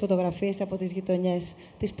αυτές τις φωτογραφίες από τις γειτονιές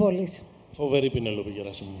της πόλης. Φοβερή Πινελόπη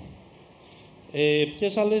Γερασίμου.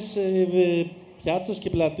 Ποιες άλλες πιάτσες και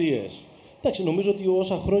πλατείες. Εντάξει, νομίζω ότι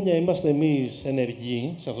όσα χρόνια είμαστε εμείς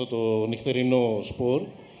ενεργοί σε αυτό το νυχτερινό σπορ,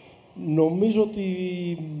 νομίζω ότι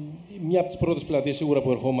μια από τις πρώτες πλατείες σίγουρα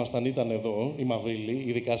που ερχόμασταν ήταν εδώ, η Μαβίλη,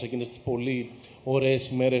 ειδικά σε εκείνες τις πολύ ωραίες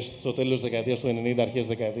ημέρες στο τέλος της δεκαετίας του 90, αρχές της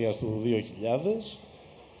δεκαετίας του 2000.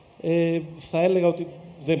 Θα έλεγα ότι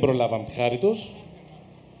δεν προλάβαμε τη Χάριτος.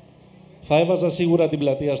 Θα έβαζα σίγουρα την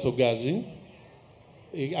πλατεία στον Γκάζι,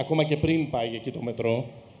 ακόμα και πριν πάει εκεί το μετρό.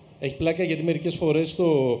 Έχει πλάκα γιατί μερικές φορές,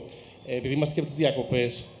 επειδή είμαστε και από τις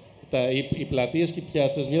διακοπές, οι πλατείες και οι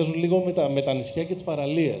πιάτσες μοιάζουν λίγο με τα νησιά και τις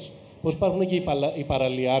παραλίες. Πώς υπάρχουν και οι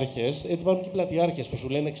παραλιάρχες, έτσι υπάρχουν και οι πλατιάρχες που σου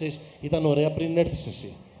λένε, ξέρεις, ήταν ωραία πριν έρθεις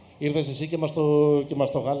εσύ. Ήρθες εσύ και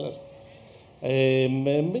μας το γάλας.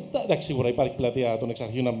 Εντάξει, σίγουρα υπάρχει πλατεία των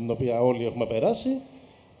Εξαρχείων, από την οποία όλοι έχουμε περάσει.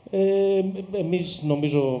 Εμείς,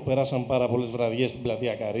 νομίζω, περάσαμε πάρα πολλές βραδιές στην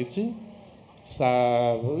πλατεία Καρίτσι.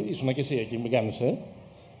 Ήσουνα και εσύ εκεί, μην κάνεις,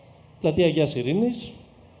 Πλατεία Αγίας Ειρήνης.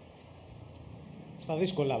 Στα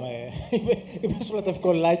δύσκολα είπες όλα τα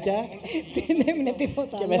ευκολάκια. Δεν έμεινε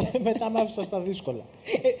τίποτα. Και μετά μ' άφησα στα δύσκολα.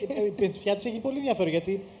 Τις πιάτσες έχει πολύ ενδιαφέρον,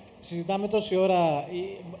 γιατί συζητάμε τόση ώρα.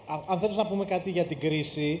 Αν θέλεις να πούμε κάτι για την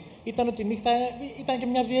κρίση, ήταν ότι η νύχτα ήταν και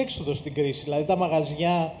μια διέξοδο στην κρίση. Δηλαδή τα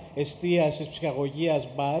μαγαζιά εστίασης, ψυχαγωγίας,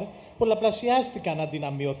 μπαρ, πολλαπλασιάστηκαν αντί να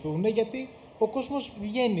μειωθούν, γιατί ο κόσμος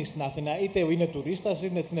βγαίνει στην Αθήνα. Είτε είναι τουρίστας,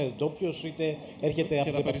 είτε είναι ντόπιος, είτε έρχεται από.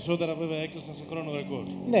 Και τα περισσότερα βέβαια έκλεισαν σε χρόνο ρεκόρ.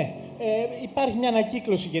 Ναι. Υπάρχει μια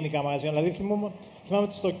ανακύκλωση γενικά μαγαζιών. Δηλαδή θυμάμαι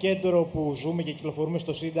ότι στο κέντρο που ζούμε και κυκλοφορούμε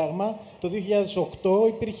στο Σύνταγμα, το 2008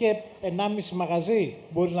 υπήρχε 1,5 μαγαζί.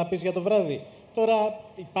 Μπορείς να πεις για το βράδυ. Τώρα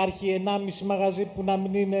υπάρχει 1,5 μαγαζί που να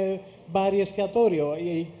μην είναι μπάρ ή εστιατόριο.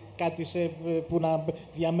 κάτι που να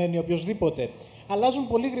διαμένει οποιοσδήποτε. Αλλάζουν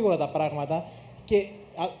πολύ γρήγορα τα πράγματα και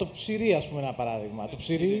το ψυρί, ας πούμε, ένα παράδειγμα. Το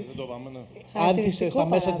ψυρί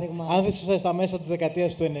άνθησε στα μέσα της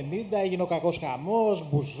δεκαετίας του 90, έγινε ο κακός χαμός,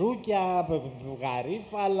 μπουζούκια,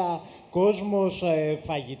 γαρίφαλα, κόσμος,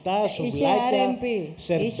 φαγητά, σουβλάκια,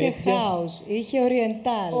 σερμπέτια. Είχε house, είχε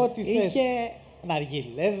oriental, ό,τι θες.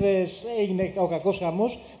 Ναργιλέδες, έγινε ο κακός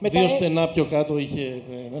χαμός. Δύο στενά πιο κάτω είχε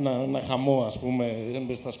ένα χαμό, ας πούμε,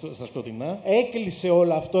 στα σκοτεινά. Έκλεισε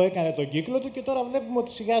όλο αυτό, έκανε τον κύκλο του και τώρα βλέπουμε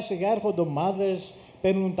ότι σιγά σιγά έρχονται ομάδες,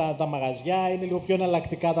 παίρνουν τα μαγαζιά, είναι λίγο πιο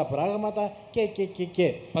εναλλακτικά τα πράγματα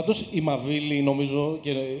και. Πάντως η Μαβίλη, νομίζω,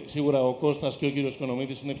 και σίγουρα ο Κώστας και ο κύριος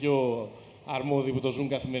Οικονομήτης είναι πιο αρμόδιοι που το ζουν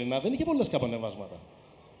καθημερινά, δεν είχε πολλές καπανεβάσματα.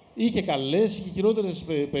 Είχε καλές, είχε χειρότερες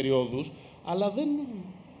περιόδους, αλλά δεν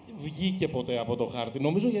βγήκε ποτέ από το χάρτη.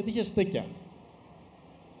 Νομίζω γιατί είχε στέκια.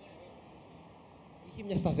 Είχε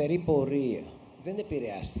μια σταθερή πορεία. Δεν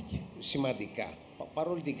επηρεάστηκε σημαντικά.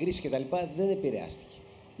 Παρόλη την κρίση και τα λοιπά, δεν επηρεάστηκε.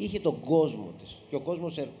 Είχε τον κόσμο της και ο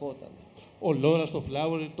κόσμος ερχόταν. Ο Λόρας, το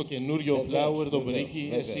Flower, το καινούριο Flower, το Βρίκι,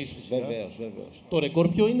 εσείς φυσικά. Βεβαίως. Το ρεκόρ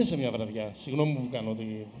ποιο είναι σε μια βραδιά? Συγγνώμη που κάνω,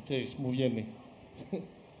 ότι ξέρεις, μου βγαίνει.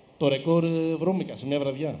 Το ρεκόρ βρώμικα σε μια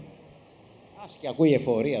βραδιά. Ας και ακούει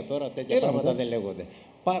εφορία τώρα, τέτοια πράγματα δεν λέγονται.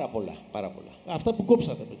 Πάρα πολλά. Αυτά που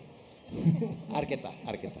κόψατε. Αρκετά.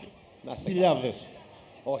 Χιλιάδες.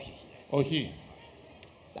 Όχι.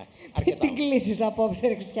 Μην την κλείσεις απόψε,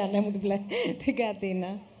 ρε Χριστιανέ μου, την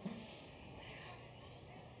κατίνα.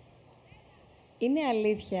 Είναι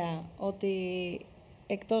αλήθεια ότι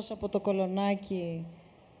εκτός από το κολονάκι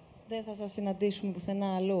δεν θα σας συναντήσουμε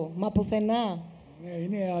πουθενά αλλού? Μα πουθενά. Ναι,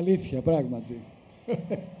 είναι αλήθεια, πράγματι.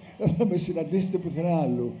 Δεν θα με συναντήσετε πουθενά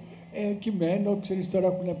αλλού. Κειμένο, ξέρεις, τώρα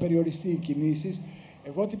έχουν περιοριστεί οι κινήσεις.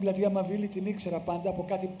 Εγώ την Πλατεία Μαβίλη την ήξερα πάντα από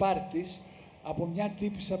κάτι πάρτις, από μια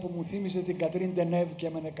τύπισσα που μου θύμιζε την Κατρίν Ντενέβ και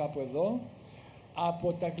έμενε κάπου εδώ,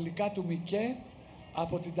 από τα γλυκά του Μικέ,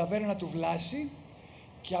 από την ταβέρνα του Βλάση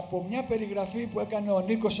και από μια περιγραφή που έκανε ο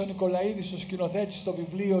Νίκος ο Νικολαίδης, ο σκηνοθέτης, στο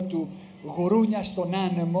βιβλίο του «Γουρούνια στον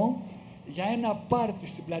άνεμο», για ένα πάρτι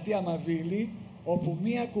στην Πλατεία Μαβίλη, όπου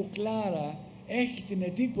μια κουκλάρα έχει την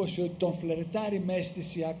εντύπωση ότι τον φλερτάρει με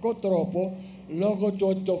αισθησιακό τρόπο, λόγω του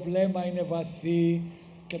ότι το βλέμμα είναι βαθύ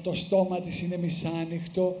και το στόμα της είναι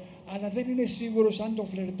μισάνοιχτο, αλλά δεν είναι σίγουρος αν τον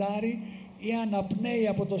φλερτάρει ή αναπνέει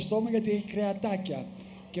από το στόμα γιατί έχει κρεατάκια.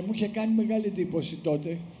 Και μου είχε κάνει μεγάλη εντύπωση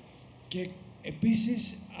τότε. Και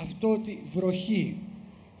επίσης αυτό ότι βροχή,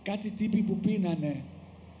 κάτι τύποι που πίνανε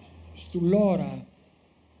στου Λόρα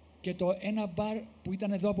και ένα μπαρ που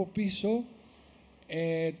ήταν εδώ από πίσω,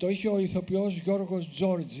 το είχε ο ηθοποιός Γιώργος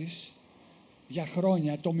Τζόρτζης για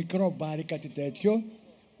χρόνια, το μικρό μπαρ ή κάτι τέτοιο,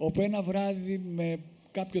 όπου ένα βράδυ με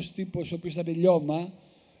κάποιος τύπος ο οποίος ήταν λιώμα,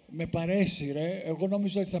 με παρέσυρε. Εγώ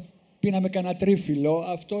νόμιζα ότι θα πίναμε κανένα τρίφυλλο,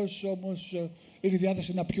 αυτός όμως είχε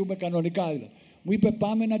διάθεση να πιούμε κανονικά. Μου είπε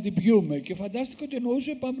πάμε να την πιούμε και φαντάστηκα ότι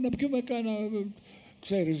εννοούσε πάμε να πιούμε κάνα,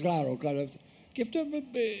 ξέρεις, γάρο. Και αυτό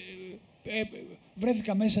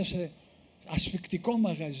βρέθηκα μέσα σε ασφυκτικό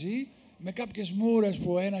μαγαζί με κάποιες μούρες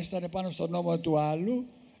που ένας ήταν πάνω στον ώμο του άλλου,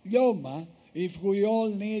 λιώμα. If we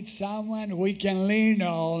all need someone we can lean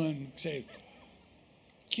on.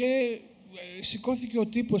 Και σηκώθηκε ο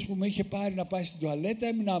τύπος που με είχε πάρει να πάει στην τουαλέτα,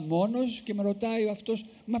 έμεινα μόνος και με ρωτάει αυτός,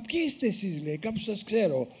 «Μα ποιοι είστε εσείς?» λέει, «Κάπου σας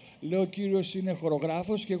ξέρω». Λέω, «Ο κύριος είναι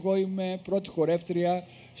χορογράφος και εγώ είμαι πρώτη χορεύτρια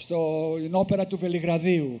στην όπερα του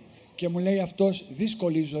Βελιγραδίου». Και μου λέει αυτός,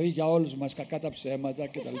 «Δύσκολη ζωή για όλους μας, κακά τα ψέματα»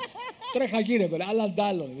 κτλ. Τρέχα γύρευε, άλλα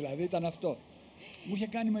αντάλλων δηλαδή, ήταν αυτό. Μου είχε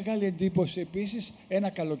κάνει μεγάλη εντύπωση επίσης ένα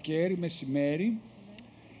καλοκαίρι, μεσημέρι.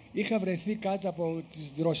 Είχα βρεθεί κάτω από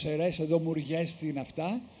τις δροσερές εδώ μουριές στην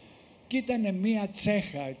αυτά και ήταν μία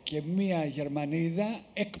Τσέχα και μία Γερμανίδα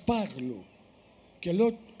εκ Πάγλου. Και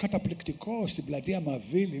λέω, καταπληκτικό, στην Πλατεία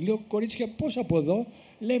Μαβίλη. Λέω, κορίτσια, πώς από εδώ?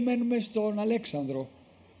 Λέει, μένουμε στον Αλέξανδρο,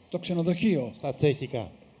 το ξενοδοχείο. Στα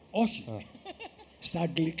τσέχικα. Όχι. Στα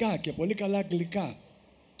αγγλικά και πολύ καλά αγγλικά.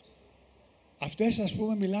 Αυτές, ας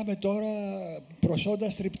πούμε, μιλάμε τώρα προσόντα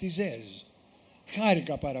στριπτιζέζ.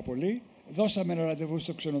 Χάρηκα πάρα πολύ. Δώσαμε ένα ραντεβού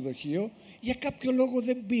στο ξενοδοχείο. Για κάποιο λόγο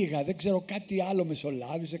δεν πήγα. Δεν ξέρω, κάτι άλλο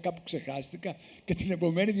μεσολάβησε, κάπου ξεχάστηκα. Και την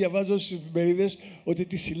επομένη διαβάζω στις εφημερίδες ότι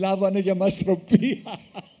τη συλλάβανε για μαστροπία.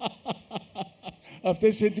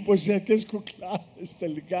 Αυτές οι εντυπωσιακές κουκλάδες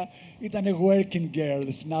τελικά ήταν working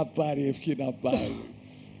girls. Να πάρει ευχή να πάρει.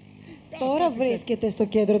 Τώρα βρίσκεται στο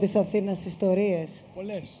κέντρο της Αθήνας ιστορίες.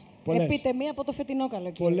 Πολλές. Πείτε μία από το φετινό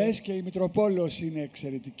καλοκαίρι. Πολλές, και η Μητροπόλεως είναι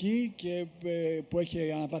εξαιρετική και που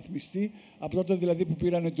έχει αναβαθμιστεί από τότε δηλαδή που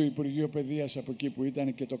πήρανε το Υπουργείο Παιδείας από εκεί που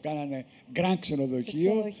ήταν και το κάνανε γκραν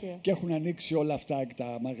ξενοδοχείο και έχουν ανοίξει όλα αυτά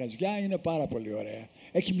τα μαγαζιά. Είναι πάρα πολύ ωραία.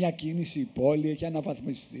 Έχει μια κίνηση η πόλη, έχει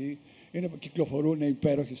αναβαθμιστεί, κυκλοφορούν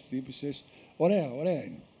υπέροχες τύπισσες. Ωραία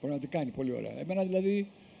είναι. Πραγματικά είναι πολύ ωραία. Εμένα δηλαδή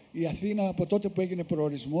η Αθήνα από τότε που έγινε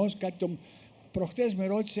προορισμός, προχτές με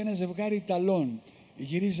ρώτησε ένα ζευγάρι Ιταλών.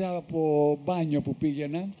 Γυρίζα από μπάνιο που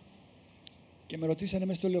πήγαινα και με ρωτήσανε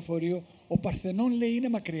μέσα στο λεωφορείο, ο Παρθενών, λέει, είναι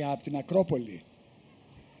μακριά από την Ακρόπολη.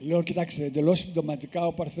 Λέω, κοιτάξτε, εντελώς συμπτωματικά,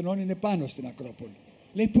 ο Παρθενών είναι πάνω στην Ακρόπολη.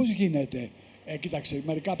 Λέει, πώς γίνεται? Κοίταξε,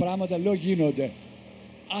 μερικά πράγματα, λέω, γίνονται.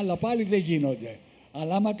 Αλλά πάλι δεν γίνονται.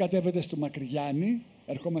 Αλλά άμα κατέβετε στο Μακρυγιάννη,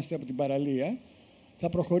 ερχόμαστε από την παραλία, θα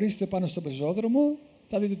προχωρήσετε πάνω στο πεζόδρομο,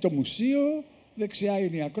 θα δείτε το μουσείο, δεξιά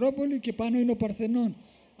είναι η Ακρόπολη και πάνω είναι ο Παρθενών.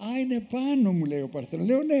 Α, είναι πάνω, μου λέει ο Παρθενών.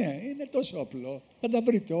 Λέω, ναι, είναι τόσο απλό. Θα τα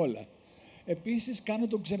βρείτε όλα. Επίσης, κάνω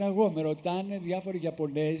τον ξεναγώ. Με ρωτάνε διάφοροι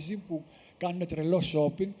Ιαπωνέζοι που κάνουν τρελό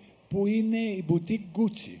shopping, που είναι η boutique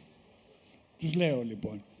Gucci. Τους λέω,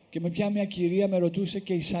 λοιπόν. Και με πια μια κυρία με ρωτούσε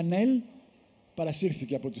και η Chanel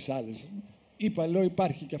παρασύρθηκε από τις άλλες. Είπα, λέω,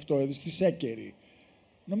 υπάρχει και αυτό, στη Σέκερη.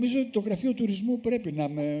 Νομίζω ότι το Γραφείο Τουρισμού πρέπει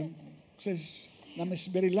να με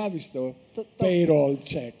συμπεριλάβει στο payroll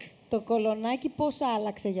check. Το Κολονάκι πώς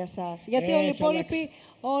άλλαξε για σας? Γιατί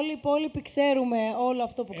όλοι οι υπόλοιποι ξέρουμε όλο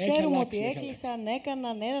αυτό που ξέρουμε, ότι έκλεισαν,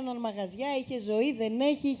 έκαναν μαγαζιά, είχε ζωή, δεν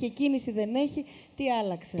έχει, είχε κίνηση, δεν έχει. Τι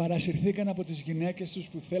άλλαξε? Παρασυρθήκαν από τις γυναίκες τους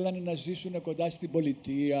που θέλανε να ζήσουν κοντά στην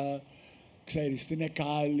πολιτεία, ξέρεις, στην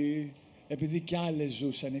Εκάλη, επειδή κι άλλες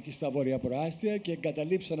ζούσαν εκεί στα βόρεια προάστια και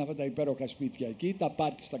εγκαταλείψαν αυτά τα υπέροχα σπίτια εκεί, τα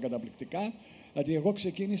πάρτις τα καταπληκτικά. Δηλαδή, εγώ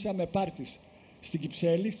ξεκίνησα με πάρτις στην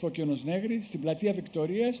Κυψέλη, στο Κιονοσνέγρη, στην Πλατεία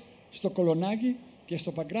Βικτωρίας, στο Κολονάκι και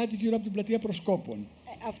στο Παγκράτη γύρω από την Πλατεία Προσκόπων.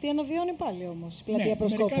 Αυτή αναβιώνει πάλι όμως, η Πλατεία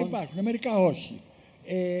Προσκόπων. Μερικά υπάρχουν, μερικά όχι.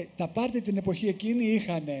 Τα πάρτι την εποχή εκείνη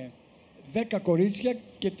είχαν 10 κορίτσια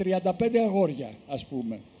και 35 αγόρια, ας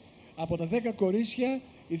πούμε. Από τα 10 κορίτσια,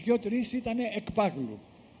 οι 2-3 ήταν εκπάγλου.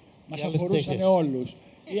 Μας αφορούσαν όλους.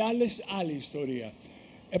 Οι άλλες, άλλη ιστορία.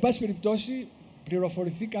 Εν πάση περιπτώσει,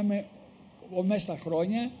 πληροφορηθήκαμε μέσα στα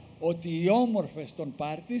χρόνια ότι οι όμορφες των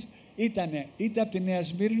πάρτις ήταν είτε από τη Νέα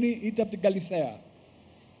Σμύρνη είτε από την Καλιθέα.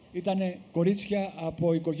 Ήτανε κορίτσια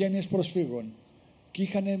από οικογένειες προσφύγων και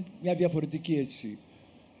είχαν μια διαφορετική έτσι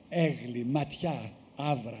έγλη, ματιά,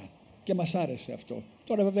 άβρα και μας άρεσε αυτό.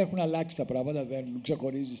 Τώρα βέβαια έχουν αλλάξει τα πράγματα, δεν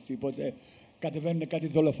ξεχωρίζεις τίποτε. Κατεβαίνουν κάτι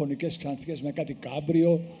δολοφονικές ξανθιές με κάτι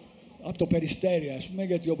κάμπριο από το Περιστέρι, ας πούμε,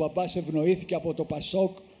 γιατί ο παπάς ευνοήθηκε από το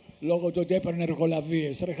Πασόκ λόγω του ότι έπαιρνε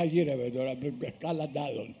εργολαβίες. Τρέχα γύρευε τώρα,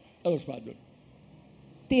 κάλαντάλλον. Τέλος πάντων.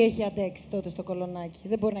 Τι έχει αντέξει τότε στο Κολονάκι?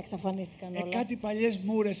 Δεν μπορεί να εξαφανίστηκαν όλα. Κάτι παλιές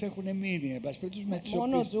μούρες έχουν μείνει.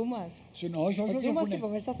 Μόνο ο Τζούμας. Όχι. Ο Τζούμας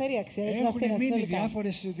είπαμε, σταθερή αξία. Έχουν μείνει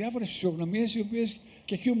διάφορες φυσιογνωμίες οι οποίες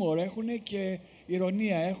και χιούμορ έχουν και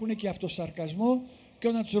ηρωνία έχουν και αυτοσαρκασμό. Και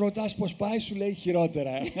όταν τους ρωτάς πώς πάει, σου λέει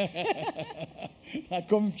χειρότερα.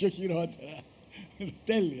 Ακόμη πιο χειρότερα.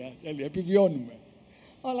 Τέλεια. Επιβιώνουμε.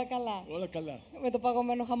 Όλα καλά. Όλα καλά. Με το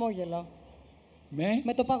παγωμένο χαμόγελο.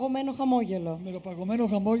 Με το παγωμένο χαμόγελο. Με το παγωμένο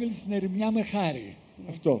χαμόγελο στην ερημιά με χάρη.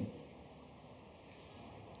 Αυτό.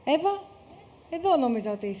 Εύα, εδώ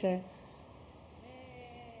νόμιζα ότι είσαι.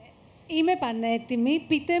 Είμαι πανέτοιμη.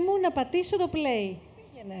 Πείτε μου να πατήσω το play.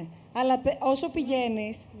 Πήγαινε. Αλλά όσο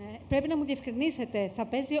πηγαίνεις... Ναι, πρέπει να μου διευκρινίσετε. Θα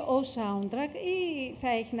παίζει ως soundtrack ή θα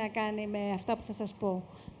έχει να κάνει με αυτά που θα σας πω?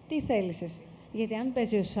 Τι θέλεις εσύ? Γιατί αν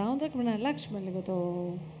παίζει ως soundtrack πρέπει να αλλάξουμε λίγο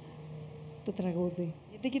το τραγούδι.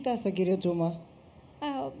 Γιατί κοιτάς τον κύριο Τζούμα?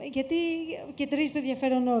 Γιατί κεντρίζει το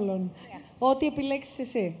ενδιαφέρον όλων. Ό,τι επιλέξεις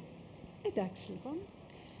εσύ. Εντάξει, λοιπόν.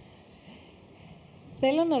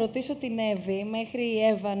 Θέλω να ρωτήσω την Εύη, μέχρι η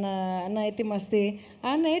Εύα να ετοιμαστεί,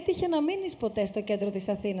 αν έτυχε να μείνεις ποτέ στο κέντρο της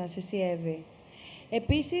Αθήνας, εσύ Εύη.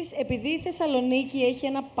 Επίσης, επειδή η Θεσσαλονίκη έχει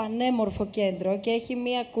ένα πανέμορφο κέντρο και έχει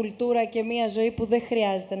μία κουλτούρα και μία ζωή που δεν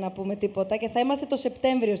χρειάζεται να πούμε τίποτα και θα είμαστε το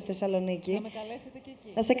Σεπτέμβριο στη Θεσσαλονίκη. Θα με καλέσετε και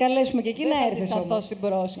εκεί. Θα σε καλέσουμε και εκεί να έρθεις. Δεν θα σταθώ στην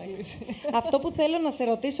πρόσκληση. Αυτό που θέλω να σε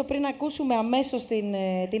ρωτήσω πριν ακούσουμε αμέσως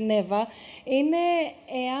την Εύα είναι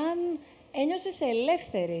εάν ένιωσες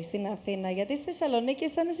ελεύθερη στην Αθήνα, γιατί στη Θεσσαλονίκη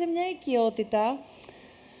αισθάνεσαι μια οικειότητα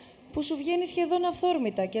που σου βγαίνει σχεδόν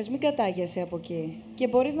αυθόρμητα και ας μην κατάγεσαι από εκεί. Και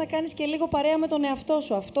μπορείς να κάνεις και λίγο παρέα με τον εαυτό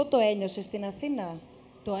σου. Αυτό το ένιωσες στην Αθήνα?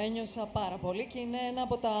 Το ένιωσα πάρα πολύ και είναι ένα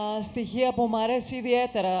από τα στοιχεία που μου αρέσει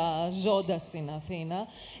ιδιαίτερα ζώντας στην Αθήνα.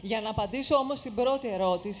 Για να απαντήσω όμως στην πρώτη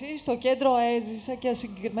ερώτηση, στο κέντρο έζησα και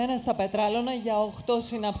συγκεκριμένα στα Πετράλωνα για 8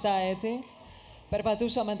 συναπτά έτη.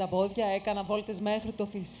 Περπατούσα με τα πόδια, έκανα βόλτες μέχρι το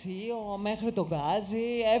Θησίο, μέχρι τον Γκάζι.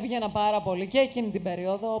 Έβγαινα πάρα πολύ και εκείνη την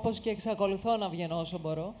περίοδο, όπως και εξακολουθώ να βγαίνω όσο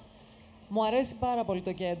μπορώ. Μου αρέσει πάρα πολύ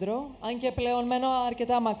το κέντρο, αν και πλέον μένω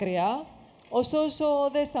αρκετά μακριά. Ωστόσο,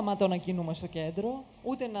 δεν σταματώ να κινούμαι στο κέντρο,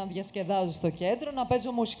 ούτε να διασκεδάζω στο κέντρο, να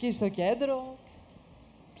παίζω μουσική στο κέντρο.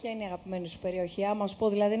 Ποια είναι η αγαπημένη σου περιοχή? Άμα σου πω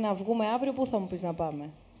δηλαδή να βγούμε αύριο, πού θα μου πεις να πάμε?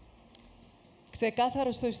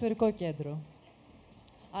 Ξεκάθαρο στο ιστορικό κέντρο.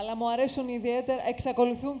 Αλλά μου αρέσουν ιδιαίτερα,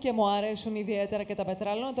 εξακολουθούν και μου αρέσουν ιδιαίτερα και τα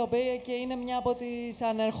πετράλαινα, τα οποία και είναι μια από τις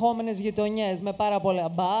ανερχόμενες γειτονιές, με πάρα πολλά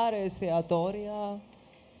μπάρ, εστιατόρια.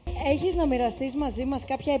 Έχεις να μοιραστείς μαζί μας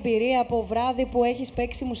κάποια εμπειρία από βράδυ που έχεις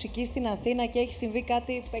παίξει μουσική στην Αθήνα και έχει συμβεί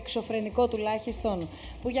κάτι εξωφρενικό τουλάχιστον,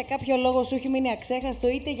 που για κάποιο λόγο σου έχει μείνει αξέχαστο,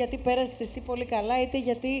 είτε γιατί πέρασες εσύ πολύ καλά, είτε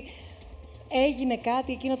γιατί έγινε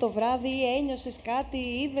κάτι εκείνο το βράδυ ή ένιωσες κάτι,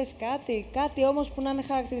 είδες κάτι, κάτι όμως που να είναι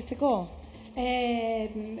χαρακτηριστικό?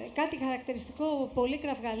 Κάτι χαρακτηριστικό, πολύ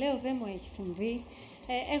κραυγαλαίο δεν μου έχει συμβεί.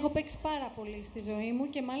 Έχω παίξει πάρα πολύ στη ζωή μου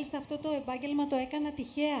και μάλιστα αυτό το επάγγελμα το έκανα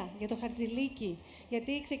τυχαία για το χαρτζηλίκι.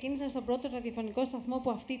 Γιατί ξεκίνησα στον πρώτο ραδιοφωνικό σταθμό που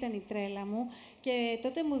αυτή ήταν η τρέλα μου και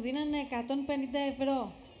τότε μου δίνανε 150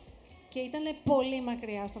 ευρώ. Και ήταν πολύ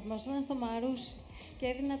μακριά ο σταθμός, ήταν στο Μαρούσι και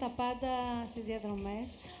έδινα τα πάντα στις διαδρομές.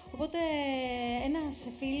 Οπότε ένας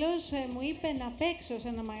φίλος μου είπε να παίξω σε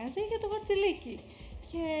ένα μαγαζί για το χαρτζηλίκι.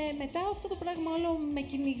 Και μετά αυτό το πράγμα όλο με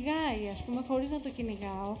κυνηγάει, ας πούμε, χωρίς να το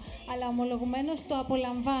κυνηγάω, αλλά ομολογουμένως το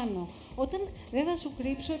απολαμβάνω. Δεν θα σου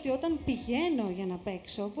κρύψω ότι όταν πηγαίνω για να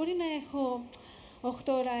παίξω, μπορεί να έχω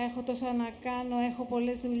 8 ώρα, έχω τόσα να κάνω, έχω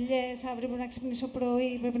πολλές δουλειές, αύριο πρέπει να ξυπνήσω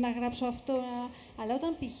πρωί, πρέπει να γράψω αυτό, αλλά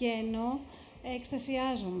όταν πηγαίνω,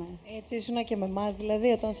 εκστασιάζομαι. Έτσι ήσουνα και με εμάς, δηλαδή,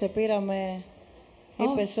 όταν σε πήραμε,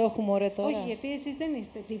 είπες, όχι μωρέ τώρα. Όχι, γιατί εσείς δεν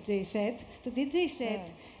είστε DJ set. Το DJ set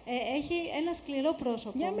έχει ένα σκληρό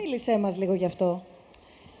πρόσωπο. Για μίλησέ μας λίγο γι' αυτό.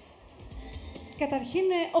 Καταρχήν,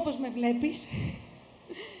 όπως με βλέπεις,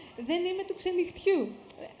 δεν είμαι του ξενυχτιού.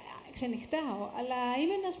 Ξενυχτάω, αλλά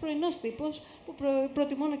είμαι ένας πρωινός τύπος που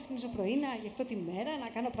προτιμώ να ξυπνήσω πρωί, γι' αυτό τη μέρα, να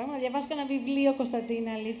κάνω πράγματα, να διαβάσω ένα βιβλίο,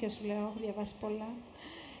 Κωνσταντίνα, αλήθεια σου λέω, έχω διαβάσει πολλά.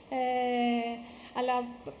 Αλλά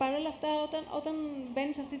παρόλα αυτά, όταν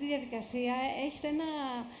μπαίνεις σε αυτή τη διαδικασία, έχεις ένα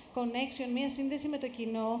connection, μία σύνδεση με το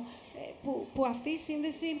κοινό, που αυτή η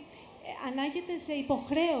σύνδεση ανάγεται σε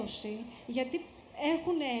υποχρέωση, γιατί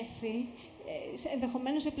έχουν έρθει,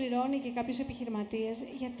 ενδεχομένως σε πληρώνει και κάποιους επιχειρηματίες,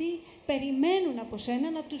 γιατί περιμένουν από σένα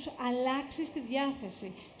να τους αλλάξεις τη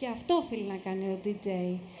διάθεση. Και αυτό οφείλει να κάνει ο DJ.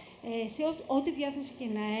 Σε ό,τι διάθεση και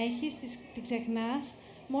να έχεις, την ξεχνάς,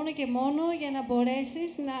 μόνο και μόνο για να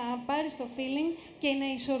μπορέσεις να πάρεις το feeling και να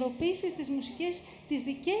ισορροπήσεις τις μουσικές τις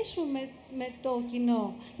δικές σου με το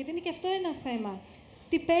κοινό. Γιατί είναι και αυτό ένα θέμα.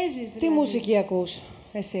 Τι παίζεις δηλαδή? Τι μουσική ακούς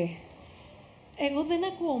εσύ? Εγώ δεν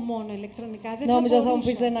ακούω μόνο ηλεκτρονικά. Νόμιζα θα μου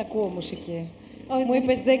πεις δεν ακούω μουσική. Όχι, μου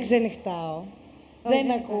είπες δεν ξενυχτάω.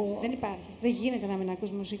 Δεν ακούω. Δεν υπάρχει. Δεν γίνεται να μην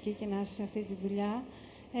ακούς μουσική και να είσαι σε αυτή τη δουλειά.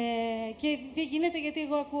 Και δεν γίνεται γιατί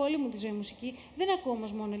εγώ ακούω όλη μου τη ζωή μουσική. Δεν ακούω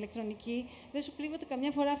όμως μόνο ηλεκτρονική. Δεν σου κρύβω ότι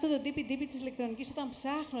καμιά φορά αυτό το ντύπι-ντύπι της ηλεκτρονικής, όταν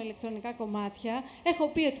ψάχνω ηλεκτρονικά κομμάτια, έχω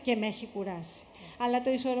πει ότι και με έχει κουράσει. Αλλά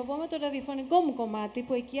το ισορροπώ με το ραδιοφωνικό μου κομμάτι,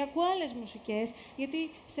 που εκεί ακούω άλλες μουσικές, γιατί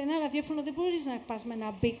σε ένα ραδιόφωνο δεν μπορείς να πας με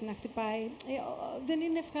ένα beat να χτυπάει. Δεν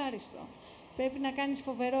είναι ευχάριστο. Πρέπει να κάνεις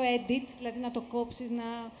φοβερό edit, δηλαδή να το κόψεις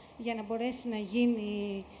για να μπορέσει να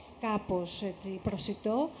γίνει κάπως έτσι,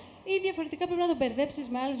 προσιτό, ή διαφορετικά πρέπει να το μπερδέψεις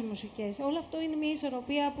με άλλες μουσικές. Όλο αυτό είναι μια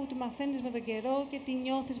ισορροπία που τη μαθαίνεις με τον καιρό και τη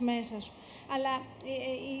νιώθεις μέσα σου. Αλλά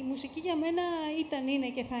η μουσική για μένα είναι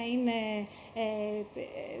και θα είναι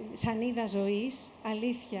σανίδα ζωής,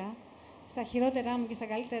 αλήθεια. Στα χειρότερά μου και στα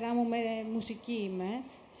καλύτερά μου με μουσική είμαι.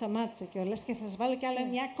 Σταμάτησα κιόλας και θα σας βάλω κι άλλο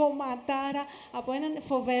μια κομματάρα από έναν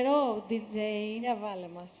φοβερό DJ. Για βάλε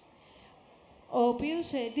μας. Ο οποίος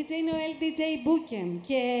DJ είναι ο LDJ Bookem.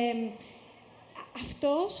 Και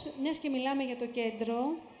αυτός, μιας και μιλάμε για το κέντρο,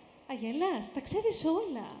 αγελάς, τα ξέρεις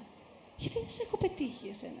όλα. Γιατί δεν σε έχω πετύχει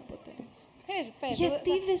εσένα ποτέ? Πες, γιατί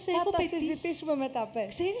δεν σε έχω πετύχει? Θα τα συζητήσουμε μετά, πες.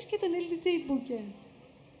 Ξέρεις και τον LDJ Booker.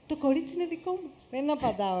 Το κορίτσι είναι δικό μας. Δεν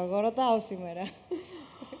απαντάω εγώ, ρωτάω σήμερα.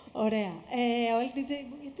 Ωραία. Ο LDJ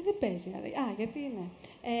Booker, γιατί δεν παίζει? Γιατί είναι.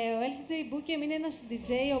 Ο LDJ Booker είναι ένας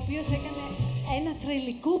DJ ο οποίος έκανε ένα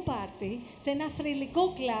θρυλικό πάρτι σε ένα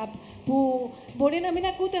θρυλικό κλαμπ που μπορεί να μην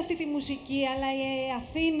ακούτε αυτή τη μουσική, αλλά η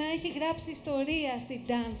Αθήνα έχει γράψει ιστορία στη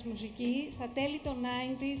dance μουσική στα τέλη των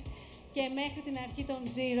 90s και μέχρι την αρχή των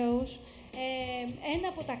Zeros. Ένα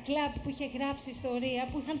από τα κλαμπ που είχε γράψει ιστορία,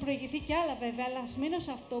 που είχαν προηγηθεί κι άλλα βέβαια, αλλά ας μείνω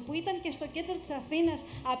σε αυτό, που ήταν και στο κέντρο της Αθήνας,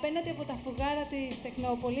 απέναντι από τα φουγάρα της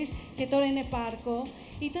Τεχνόπολης και τώρα είναι πάρκο,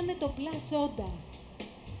 ήταν το Plus Soda.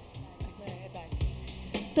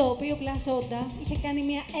 το οποίο πλασόντα είχε κάνει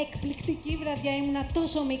μια εκπληκτική βραδιά. Ήμουνα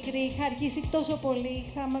τόσο μικρή, είχα αργήσει τόσο πολύ,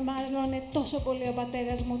 θα με μάλλονε τόσο πολύ ο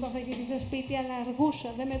πατέρας μου όταν θα γύριζα σπίτι, αλλά αργούσα,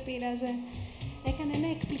 δεν με πείραζε. Έκανε ένα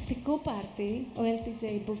εκπληκτικό πάρτι, ο LTJ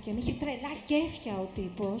Booken, είχε τρελά κέφια ο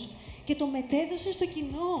τύπος και το μετέδωσε στο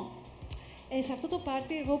κοινό. Σε αυτό το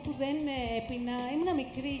πάρτι, εγώ που δεν έπινα, ήμουνα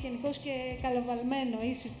μικρή γενικώς και καλοβαλμένο,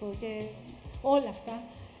 ήσυχο και όλα αυτά,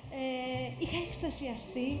 είχα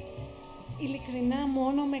εκστασιαστεί ειλικρινά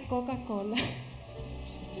μόνο με Coca-Cola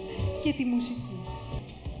και τη μουσική.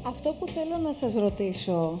 Αυτό που θέλω να σας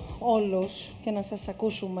ρωτήσω όλους και να σας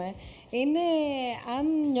ακούσουμε είναι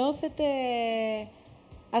αν νιώθετε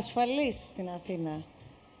ασφαλείς στην Αθήνα.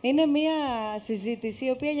 Είναι μια συζήτηση, η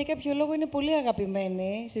οποία για κάποιο λόγο είναι πολύ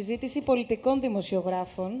αγαπημένη, συζήτηση πολιτικών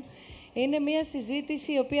δημοσιογράφων. Είναι μια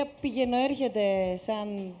συζήτηση η οποία πηγαινοέρχεται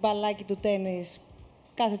σαν μπαλάκι του τένις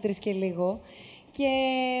κάθε 3 και λίγο. Και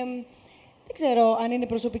δεν ξέρω αν είναι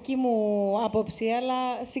προσωπική μου άποψη,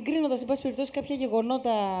 αλλά συγκρίνοντας, εν πάση περιπτώσει, κάποια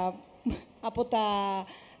γεγονότα από τα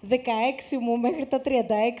 16 μου μέχρι τα 36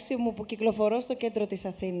 μου που κυκλοφορώ στο κέντρο της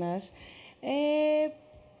Αθήνας,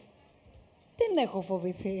 δεν έχω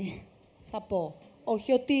φοβηθεί, θα πω.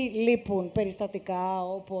 Όχι ότι λείπουν περιστατικά,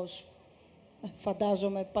 όπως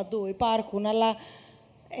φαντάζομαι παντού υπάρχουν, αλλά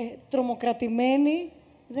τρομοκρατημένοι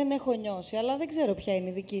δεν έχω νιώσει. Αλλά δεν ξέρω ποια είναι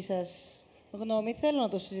η δική σας γνώμη. Θέλω να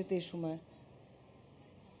το συζητήσουμε.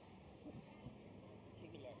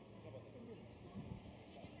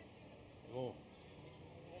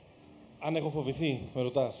 Αν έχω φοβηθεί, με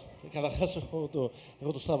ρωτάς. Καταρχάς, έχω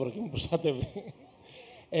το Σταύρο και μου προστατεύει.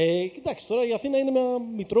 Κοιτάξτε, τώρα η Αθήνα είναι μια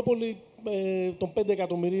μητρόπολη των 5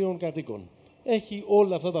 εκατομμυρίων κατοίκων. Έχει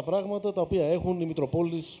όλα αυτά τα πράγματα τα οποία έχουν οι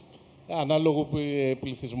μητροπόλεις ανάλογου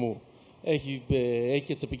πληθυσμού. Έχει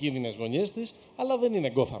και τις επικίνδυνες γωνιές της, αλλά δεν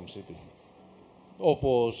είναι Gotham City.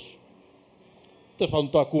 Όπως, τέλος πάντων,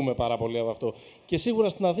 το ακούμε πάρα πολύ από αυτό. Και σίγουρα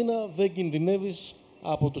στην Αθήνα δεν κινδυνεύεις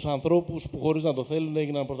από τους ανθρώπους που χωρίς να το θέλουν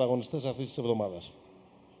έγιναν πρωταγωνιστές αυτής της εβδομάδας.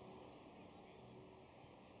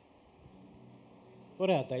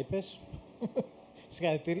 Ωραία τα είπες.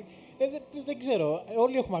 Συγχαρητήρια. Δεν ξέρω.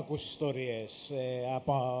 Όλοι έχουμε ακούσει ιστορίες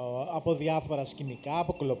από διάφορα σκηνικά,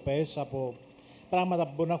 από κλοπές, από πράγματα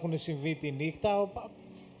που μπορεί να έχουν συμβεί τη νύχτα.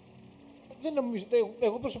 Δεν νομίζω,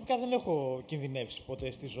 εγώ προσωπικά δεν έχω κινδυνεύσει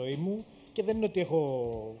ποτέ στη ζωή μου και δεν είναι ότι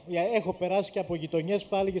έχω περάσει και από γειτονιές που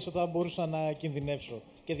θα έλεγες ότι θα μπορούσα να κινδυνεύσω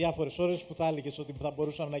και διάφορες ώρες που θα έλεγες ότι θα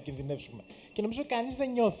μπορούσαμε να κινδυνεύσουμε. Και νομίζω κανείς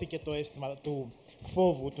δεν νιώθει και το αίσθημα του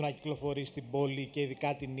φόβου του να κυκλοφορεί στην πόλη και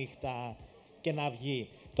ειδικά τη νύχτα και να βγει.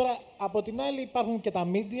 Τώρα, από την άλλη υπάρχουν και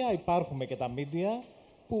τα media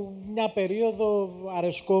που μια περίοδο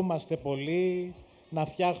αρεσκόμαστε πολύ να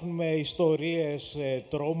φτιάχνουμε ιστορίες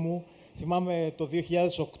τρόμου. Θυμάμαι το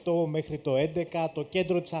 2008 μέχρι το 2011 το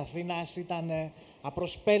κέντρο της Αθήνας ήταν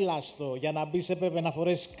απροσπέλαστο. Για να μπεις έπρεπε να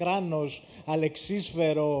φορέσεις κράνος,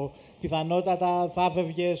 αλεξίσφαιρο, πιθανότατα θα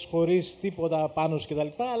έφευγες χωρίς τίποτα πάνω σου κτλ.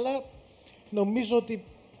 Αλλά νομίζω ότι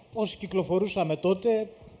όσοι κυκλοφορούσαμε τότε,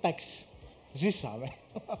 εντάξει, ζήσαμε,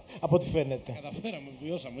 από ό,τι φαίνεται. Καταφέραμε,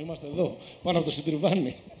 βιώσαμε, είμαστε εδώ, πάνω από το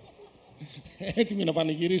συντριβάνι. Έτοιμοι να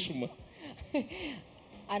πανηγυρίσουμε.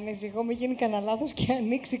 Ανησυχώ, μην γίνει κανένα λάθος και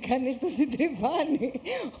ανοίξει κανείς το συντριβάνι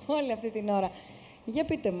όλη αυτή την ώρα. Για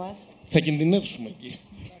πείτε μας. Θα κινδυνεύσουμε εκεί.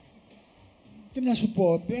 Τι να σου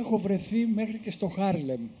πω, έχω βρεθεί μέχρι και στο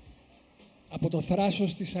Χάρλεμ, από το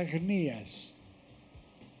θράσος της αγνίας.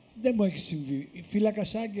 Δεν μου έχει συμβεί.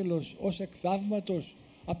 Φύλακας άγγελος ως εκθαύματος,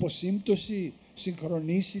 αποσύμπτωση,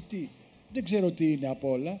 συγχρονίσιτη, δεν ξέρω τι είναι απ'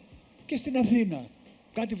 όλα. Και στην Αθήνα.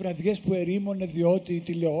 Κάτι βραδιές που ερήμωνε διότι η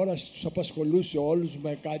τηλεόραση τους απασχολούσε όλους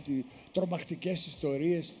με κάτι τρομακτικές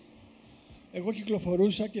ιστορίες. Εγώ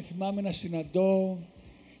κυκλοφορούσα και θυμάμαι να συναντώ,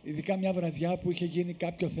 ειδικά μια βραδιά που είχε γίνει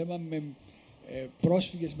κάποιο θέμα με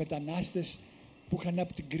πρόσφυγες μετανάστες που είχαν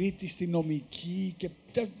από την Κρήτη στη νομική και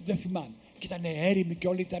δεν θυμάμαι. Και ήταν έρημοι και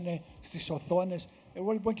όλοι ήταν στις οθόνες.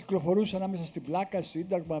 Εγώ λοιπόν κυκλοφορούσα ανάμεσα στην πλάκα,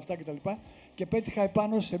 σύνταγμα, αυτά κτλ. Και πέτυχα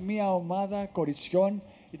επάνω σε μια ομάδα κοριτσιών.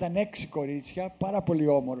 Ήταν 6 κορίτσια, πάρα πολύ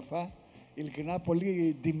όμορφα, ειλικρινά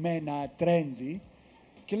πολύ ντυμένα, trendy.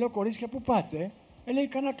 Και λέω, κορίτσια, πού πάτε? Λέει,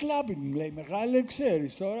 κάνα κλάμπινγκ, λέει, μεγάλε,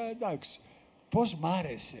 ξέρεις τώρα, εντάξει. Πώς μ'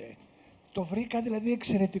 άρεσε. Το βρήκα δηλαδή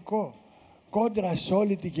εξαιρετικό. Κόντρα σε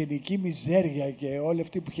όλη τη γενική μιζέρια και όλη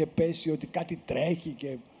αυτή που είχε πέσει ότι κάτι τρέχει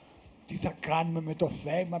και τι θα κάνουμε με το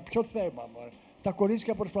θέμα. Ποιο θέμα, μωρέ. Τα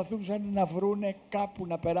κορίτσια προσπαθούσαν να βρούνε κάπου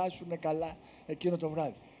να περάσουν καλά εκείνο το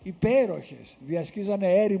βράδυ. Υπέροχες,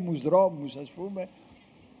 διασκίζανε έρημους δρόμους, ας πούμε.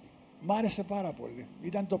 Μ' άρεσε πάρα πολύ.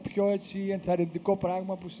 Ήταν το πιο έτσι ενθαρρυντικό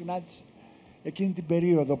πράγμα που συνάντησα εκείνη την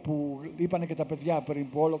περίοδο που είπανε και τα παιδιά πριν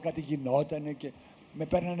που όλο κάτι γινότανε και Με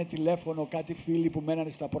παίρνανε τηλέφωνο κάτι φίλοι που μένανε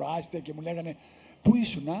στα προάστια και μου λέγανε «Πού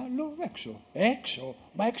ήσουνα?» Λέω «Έξω». «Έξω?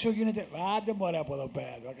 Μα έξω γίνεται...» «Άντε μωρέ από εδώ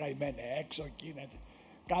πέρα, καημένε, έξω γίνεται.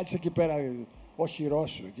 Κάτσε εκεί πέρα, όχι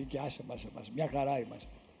Ρώσου εκεί και άσε μας εμάς. Μια χαρά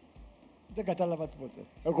είμαστε». Δεν κατάλαβα τίποτα.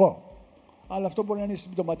 Εγώ. Αλλά αυτό μπορεί να είναι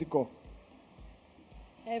συμπτωματικό.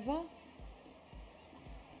 Εύα.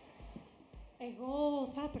 Εγώ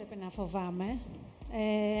θα έπρεπε να φοβάμαι,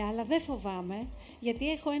 αλλά δεν φοβάμαι,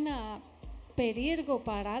 γιατί έχω ένα περίεργο,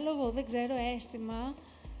 παράλογο, δεν ξέρω, αίσθημα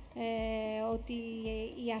ότι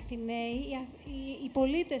οι Αθηναίοι, οι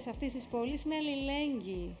πολίτες αυτής της πόλης είναι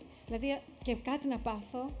αλληλέγγυοι. Δηλαδή, και κάτι να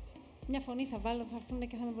πάθω, μια φωνή θα βάλω, θα έρθουν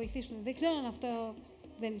και θα με βοηθήσουν. Δεν ξέρω αν αυτό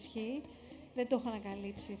δεν ισχύει, δεν το έχω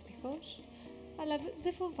ανακαλύψει ευτυχώς, αλλά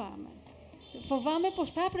δεν φοβάμαι. Φοβάμαι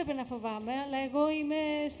πως θα έπρεπε να φοβάμαι, αλλά εγώ είμαι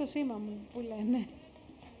στο σήμα μου, που λένε.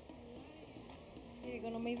 Κύριε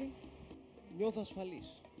Οικονομίδη. Νιώθω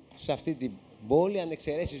ασφαλής. Σε αυτή την πόλη, αν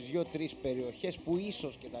εξαιρέσεις 2-3 περιοχές που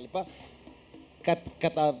ίσως και τα λοιπά,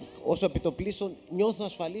 όσο επιτοπλίστων, νιώθω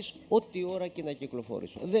ασφαλής ό,τι ώρα και να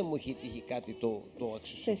κυκλοφορήσω. Δεν μου έχει τύχει κάτι το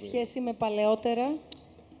αξιοσημείωτο. Σε σχέση με παλαιότερα.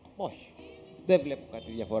 Όχι. Δεν βλέπω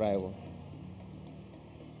κάτι διαφορά εγώ.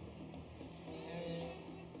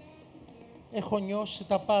 Έχω νιώσει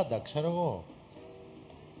τα πάντα, ξέρω εγώ.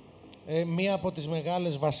 Μία από τις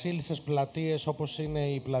μεγάλες βασίλισσες πλατείες, όπως είναι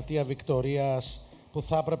η πλατεία Βικτωρίας, που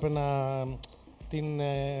θα έπρεπε να την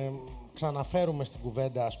ξαναφέρουμε στην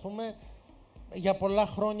κουβέντα, ας πούμε, για πολλά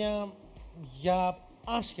χρόνια, για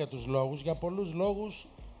άσχετους λόγους, για πολλούς λόγους,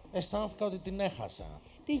 αισθάνθηκα ότι την έχασα.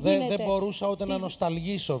 Δεν μπορούσα ούτε να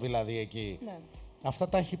νοσταλγήσω, δηλαδή, εκεί. Ναι. Αυτά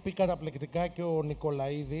τα έχει πει καταπληκτικά και ο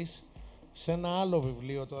Νικολαίδης σε ένα άλλο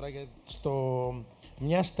βιβλίο τώρα,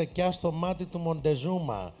 μια στεκιά στο μάτι του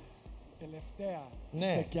Μοντεζούμα. Τελευταία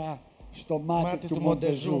Ναι. στεκιά στο μάτι του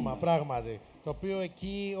Μοντεζούμα, πράγματι. Το οποίο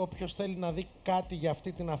εκεί, όποιος θέλει να δει κάτι για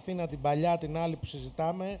αυτή την Αθήνα, την παλιά, την άλλη που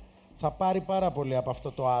συζητάμε, θα πάρει πάρα πολύ από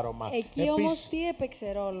αυτό το άρωμα. Εκεί όμως τι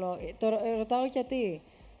έπαιξε ρόλο, ρωτάω γιατί.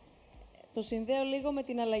 Το συνδέω λίγο με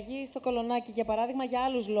την αλλαγή στο Κολονάκι, για παράδειγμα, για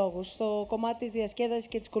άλλους λόγους. Στο κομμάτι της διασκέδασης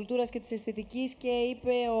και της κουλτούρας και της αισθητικής, και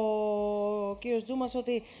είπε ο κύριος Τζούμας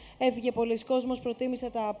ότι έφυγε πολλοί κόσμος, προτίμησε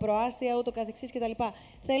τα προάστια, ούτω καθεξής κτλ.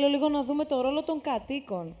 Θέλω λίγο να δούμε το ρόλο των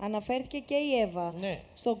κατοίκων. Αναφέρθηκε και η Εύα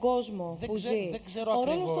στον κόσμο που ζει. Δεν ξέρω ο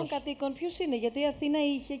ακριβώς. ρόλος των κατοίκων ποιος είναι? Γιατί η Αθήνα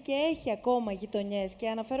είχε και έχει ακόμα γειτονιές, και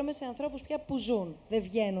αναφέρομαι σε ανθρώπους πια που ζουν. Δεν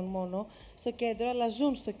βγαίνουν μόνο στο κέντρο, αλλά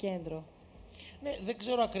ζουν στο κέντρο. Ναι, δεν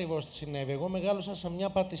ξέρω ακριβώς τι συνέβη. Εγώ μεγάλωσα σε μια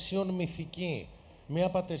πατησίων μυθική.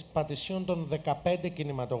 Μια πατησίων των 15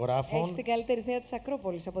 κινηματογράφων. Έχεις την καλύτερη θέα της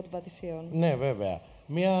Ακρόπολης από την Πατησίων. Ναι, βέβαια.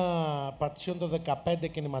 Μια πατησίων των 15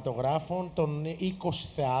 κινηματογράφων, των 20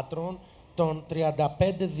 θεάτρων, των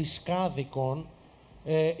 35 δισκάδικων.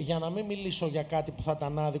 Για να μην μιλήσω για κάτι που θα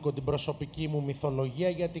ήταν άδικο, την προσωπική μου μυθολογία,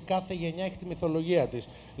 γιατί κάθε γενιά έχει τη μυθολογία της.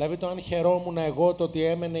 Δηλαδή, το αν χαιρόμουν εγώ το ότι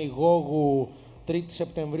έμενε η Γόγου 3η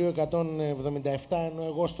Σεπτεμβρίου 177, ενώ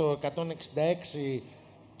εγώ στο 166,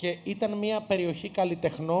 και ήταν μια περιοχή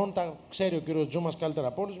καλλιτεχνών, τα ξέρει ο κύριος Τζούμας καλύτερα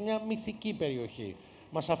από όλους, μια μυθική περιοχή.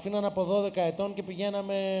 Μας αφήναν από 12 ετών και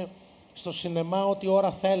πηγαίναμε στο σινεμά ό,τι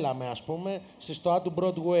ώρα θέλαμε, ας πούμε, στη στοά του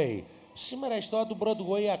Broadway. Σήμερα η στοά του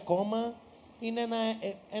Broadway ακόμα είναι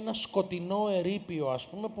ένα σκοτεινό ερείπιο, ας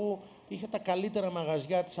πούμε, που είχε τα καλύτερα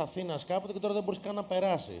μαγαζιά της Αθήνας κάποτε και τώρα δεν μπορείς καν να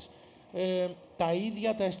περάσεις. Τα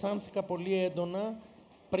ίδια τα αισθάνθηκα πολύ έντονα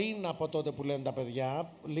πριν από τότε που λένε τα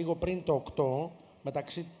παιδιά, λίγο πριν το 8,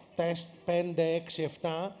 μεταξύ 5, 6,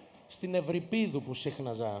 7, στην Ευρυπίδου που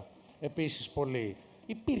σύχναζα επίσης πολύ.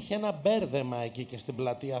 Υπήρχε ένα μπέρδεμα εκεί και στην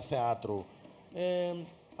πλατεία θεάτρου.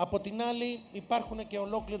 Από την άλλη υπάρχουν και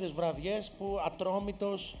ολόκληρες βραδιές που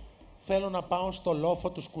ατρόμητος θέλω να πάω στο λόφο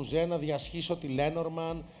του Σκουζέ, να διασχίσω τη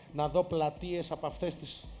Λένορμαν, να δω πλατείες από αυτές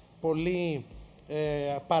τις πολύ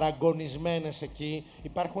παραγωνισμένες εκεί.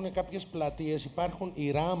 Υπάρχουν κάποιες πλατείες, υπάρχουν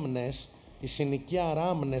οι Ράμνες, η συνοικία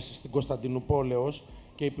Ράμνες στην Κωνσταντινούπολεως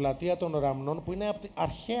και η πλατεία των Ραμνών, που είναι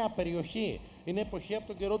αρχαία περιοχή. Είναι εποχή από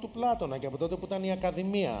τον καιρό του Πλάτωνα και από τότε που ήταν η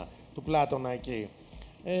Ακαδημία του Πλάτωνα εκεί.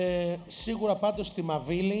 Σίγουρα πάντως στη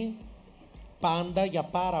Μαβίλη, πάντα για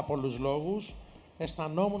πάρα πολλούς λόγους,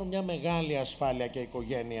 αισθανόμουν μια μεγάλη ασφάλεια και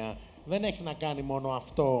οικογένεια. Δεν έχει να κάνει μόνο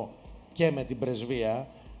αυτό και με την πρεσβεία.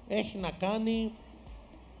 Έχει να κάνει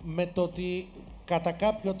με το ότι κατά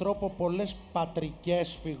κάποιο τρόπο πολλές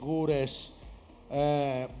πατρικές φιγούρες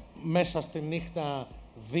μέσα στη νύχτα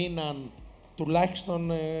δίναν,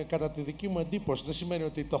 τουλάχιστον κατά τη δική μου εντύπωση, δεν σημαίνει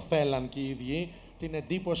ότι το θέλαν και οι ίδιοι, την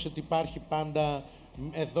εντύπωση ότι υπάρχει πάντα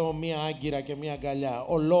εδώ μία άγκυρα και μία αγκαλιά.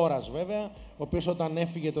 Ο Λόρας βέβαια, ο οποίος όταν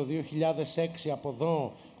έφυγε το 2006 από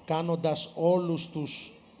εδώ, κάνοντας όλους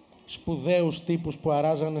τους σπουδαίους τύπους που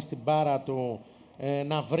αράζανε στην μπάρα του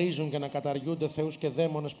να βρίζουν και να καταργούνται θεούς και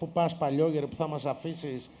δαίμονες, πού πας παλιόγερε, πού θα μας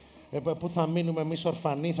αφήσεις, πού θα μείνουμε εμείς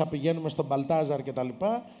ορφανοί, θα πηγαίνουμε στον Μπαλτάζαρ κτλ.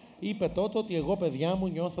 Είπε τότε ότι εγώ, παιδιά μου,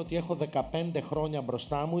 νιώθω ότι έχω 15 χρόνια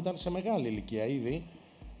μπροστά μου, ήταν σε μεγάλη ηλικία ήδη,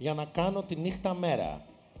 για να κάνω τη νύχτα μέρα.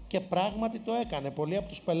 Και πράγματι το έκανε. Πολλοί από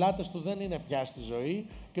τους πελάτες του δεν είναι πια στη ζωή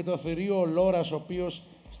και το θηρίο ο Λόρας, ο οποίος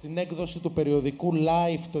στην έκδοση του περιοδικού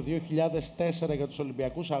Life το 2004 για τους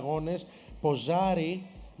Ολυμπιακούς Αγώνες ποζάρει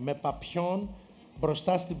με παπιόν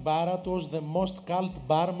μπροστά στην μπάρα του ως the most cult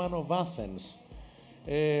barman of Athens.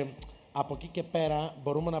 Από εκεί και πέρα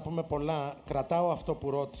μπορούμε να πούμε πολλά. Κρατάω αυτό που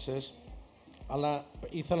ρώτησες, αλλά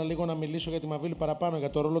ήθελα λίγο να μιλήσω για τη Μαβίλη παραπάνω, για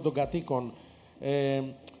το ρόλο των κατοίκων.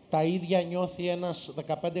 Τα ίδια νιώθει ένας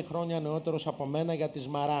 15 χρόνια νεότερος από μένα για τη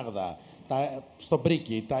Σμαράγδα, στον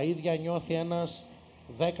Πρίκι. Τα ίδια νιώθει ένας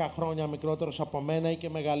 10 χρόνια μικρότερος από μένα ή και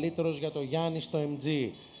μεγαλύτερος για το Γιάννη στο MG.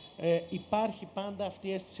 Υπάρχει πάντα αυτή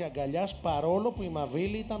η αίσθηση αγκαλιάς, παρόλο που η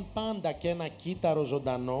Μαβίλη ήταν πάντα και ένα κύτταρο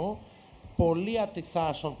ζωντανό, πολύ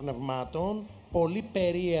ατιθάσεων πνευμάτων, πολύ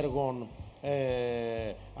περίεργων,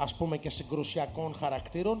 ας πούμε, και συγκρουσιακών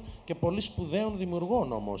χαρακτήρων και πολύ σπουδαίων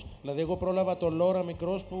δημιουργών όμως. Δηλαδή, εγώ πρόλαβα το Λόρα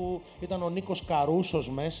μικρός που ήταν ο Νίκος Καρούσος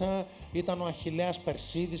μέσα, ήταν ο Αχιλλέας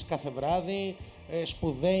Περσίδης κάθε βράδυ,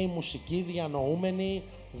 σπουδαίοι μουσικοί, διανοούμενοι,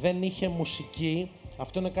 δεν είχε μουσική.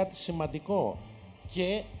 Αυτό είναι κάτι σημαντικό.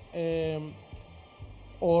 Και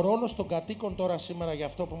ο ρόλος των κατοίκων τώρα σήμερα, για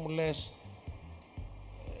αυτό που μου λες,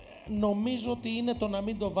 νομίζω ότι είναι το να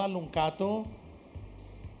μην το βάλουν κάτω,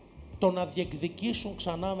 το να διεκδικήσουν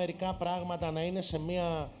ξανά μερικά πράγματα, να είναι σε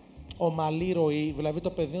μια ομαλή ροή. Δηλαδή το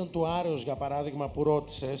πεδίο του Άρεως, για παράδειγμα, που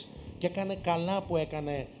ρώτησες, και έκανε καλά που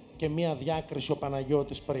έκανε και μια διάκριση ο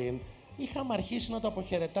Παναγιώτης πριν. Είχαμε αρχίσει να το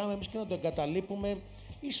αποχαιρετάμε εμείς και να το εγκαταλείπουμε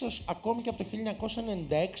ίσως ακόμη και από το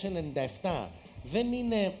 1996-97. Δεν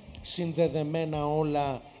είναι συνδεδεμένα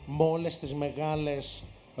όλα με όλες τις μεγάλες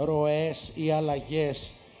ροές ή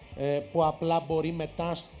αλλαγές που απλά μπορεί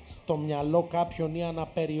μετά στο μυαλό κάποιον ή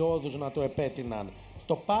αναπεριόδους να το επέτειναν.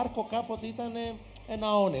 Το πάρκο κάποτε ήταν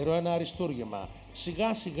ένα όνειρο, ένα αριστούργημα.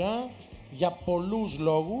 Σιγά σιγά, για πολλούς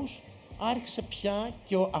λόγους, άρχισε πια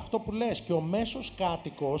και αυτό που λες, και ο μέσος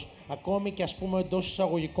κάτοικος, ακόμη και ας πούμε εντός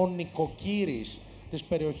εισαγωγικών νοικοκύρης της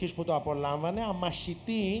περιοχής που το απολάμβανε,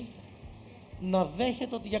 αμαχητεί να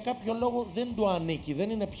δέχεται ότι για κάποιο λόγο δεν του ανήκει, δεν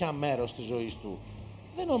είναι πια μέρος της ζωής του.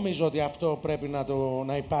 Δεν νομίζω ότι αυτό πρέπει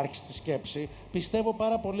να υπάρχει στη σκέψη. Πιστεύω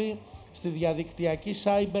πάρα πολύ στη διαδικτυακή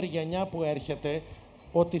cyber γενιά που έρχεται,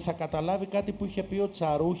 ότι θα καταλάβει κάτι που είχε πει ο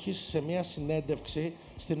Τσαρούχης σε μια συνέντευξη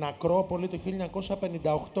στην Ακρόπολη το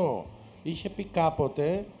 1958. Είχε πει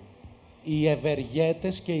κάποτε, οι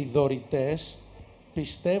ευεργέτες και οι δωρητές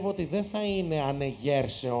πιστεύω ότι δεν θα είναι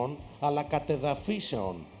ανεγέρσεων, αλλά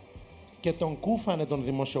κατεδαφίσεων. Και τον κούφανε τον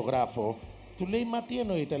δημοσιογράφο, του λέει, μα τι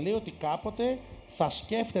εννοείται, λέει ότι κάποτε θα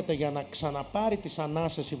σκέφτεται για να ξαναπάρει τις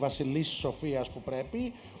ανάσες η Βασιλίσσης Σοφίας που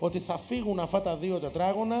πρέπει, ότι θα φύγουν αυτά τα 2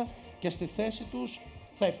 τετράγωνα και στη θέση τους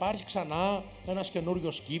θα υπάρχει ξανά ένας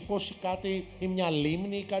καινούριος κήπος ή μια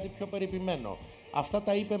λίμνη ή κάτι πιο περιποιημένο. Αυτά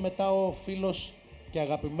τα είπε μετά ο φίλος και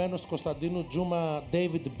αγαπημένος του Κωνσταντίνου Τζούμα,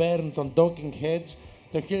 David Byrne, των Talking Heads,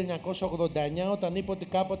 το 1989, όταν είπε ότι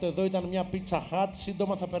κάποτε εδώ ήταν μια Pizza Hut,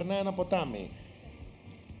 σύντομα θα περνάει ένα ποτάμι.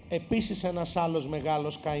 Επίσης ένας άλλος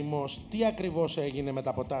μεγάλος καημός. Τι ακριβώς έγινε με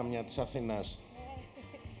τα ποτάμια της Αθήνας?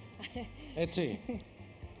 Έτσι.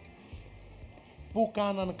 Πού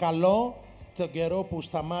κάναν καλό τον καιρό που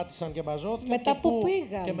σταμάτησαν και μπαζώθηκαν. Μετά που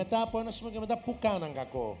πήγαν. Και μετά από ένα σημείο και μετά πού κάναν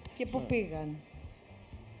κακό. Και πού πήγαν.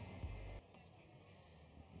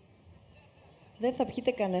 Δεν θα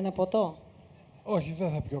πιείτε κανένα ποτό? Όχι,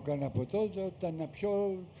 δεν θα πιω κανένα ποτό. Όταν να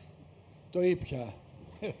πιω, το ήπια.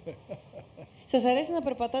 Σας αρέσει να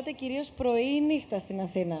περπατάτε κυρίως πρωί ή νύχτα στην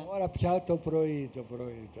Αθήνα? Τώρα πια το πρωί τώρα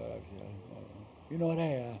πια. Είναι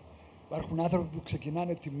ωραία. Υπάρχουν άνθρωποι που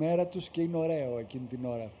ξεκινάνε τη μέρα τους και είναι ωραίο εκείνη την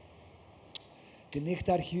ώρα. Τη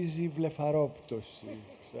νύχτα αρχίζει η βλεφαρόπτωση,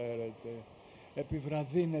 ξέρετε.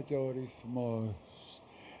 Επιβραδύνεται ο ρυθμός.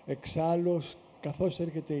 Εξάλλου, καθώς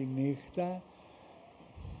έρχεται η νύχτα,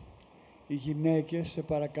 οι γυναίκες σε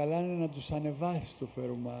παρακαλάνε να τους ανεβάσεις το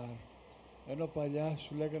φερουμάρ. Ενώ παλιά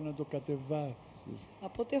σου λέγανε να το κατεβάσεις.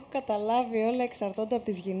 Από ό,τι έχω καταλάβει, όλα εξαρτώνται από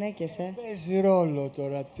τις γυναίκες, Παίζει ρόλο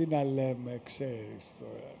τώρα, τι να λέμε, ξέρεις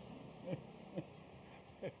τώρα.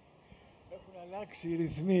 Έχουν αλλάξει οι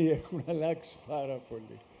ρυθμοί, έχουν αλλάξει πάρα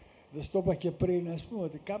πολύ. Δεν στο είπα και πριν, ας πούμε,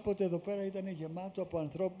 ότι κάποτε εδώ πέρα ήταν γεμάτο από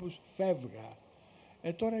ανθρώπους φεύγα.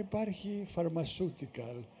 Τώρα υπάρχει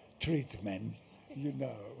pharmaceutical treatment, you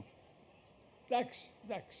know. Εντάξει.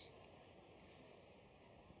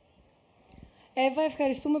 Εύα,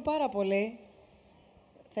 ευχαριστούμε πάρα πολύ.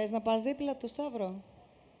 Θες να πας δίπλα του Σταύρο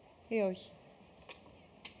ή όχι?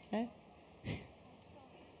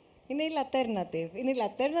 Είναι η alternative. Είναι η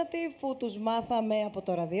alternative που τους μάθαμε από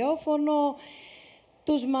το ραδιόφωνο,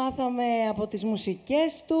 τους μάθαμε από τις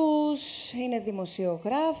μουσικές τους, είναι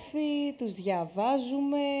δημοσιογράφοι, τους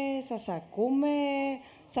διαβάζουμε, σας ακούμε,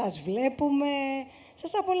 σας βλέπουμε,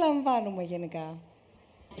 σας απολαμβάνουμε γενικά.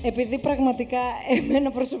 Επειδή πραγματικά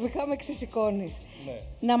εμένα προσωπικά με ξεσηκώνεις. Ναι.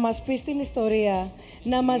 Να μας πεις την ιστορία,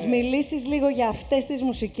 να μας μιλήσεις λίγο για αυτές τις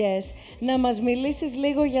μουσικές, να μας μιλήσεις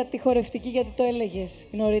λίγο για τη χορευτική, γιατί το έλεγες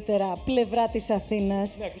νωρίτερα, πλευρά της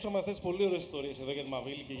Αθήνας. Ναι, ακούσαμε αυτές τις πολύ ωραίες ιστορίες εδώ για τη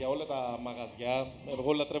Μαβίλη και για όλα τα μαγαζιά.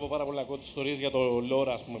 Εγώ λατρεύω πάρα πολύ να ακούω τις ιστορίες για το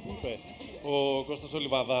Λόρα, ας πούμε, που είπε ο Κώστας ο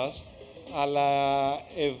Λιβαδάς. Αλλά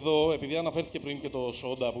εδώ, επειδή αναφέρθηκε πριν και το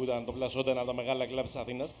Σόντα, που ήταν το Πλα Σόντα, ένα από τα μεγάλα κλαμπ της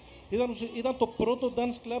Αθήνας, ήταν το πρώτο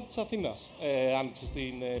dance club της Αθήνας. Άνοιξε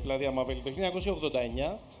στην Πλατεία Μαβίλη το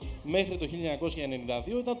 1989, μέχρι το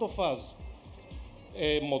 1992 ήταν το Φαζ.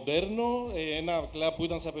 Μοντέρνο, ένα κλαμπ που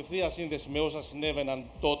ήταν σε απευθεία σύνδεση με όσα συνέβαιναν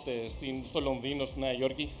τότε στο Λονδίνο, στη Νέα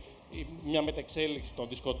Υόρκη, μια μετεξέλιξη των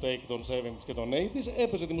δισκοτέκ των 70s και των 80s,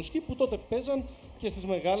 έπαιζε τη μουσική που τότε παίζαν και στις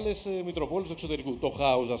μεγάλες μητροπόλεις του εξωτερικού, το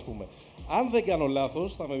house ας πούμε. Αν δεν κάνω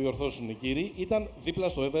λάθος, θα με διορθώσουν οι κύριοι, ήταν δίπλα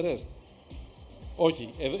στο Everest. Όχι,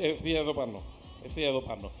 ευθεία εδώ πάνω. Ευθεία εδώ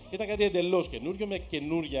πάνω. Ήταν κάτι εντελώς καινούριο, με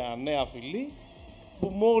καινούρια νέα φυλή, που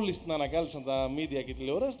μόλις την ανακάλυψαν τα media και η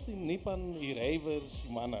τηλεόραση, την είπαν οι ravers,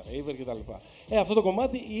 η μάνα raver κτλ. Αυτό το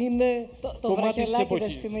κομμάτι είναι κομμάτι της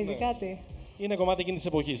εποχής. Το θυμίζει κάτι. Είναι κομμάτι εκείνης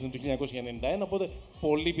της εποχής, είναι του 1991, οπότε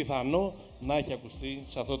πολύ πιθανό να έχει ακουστεί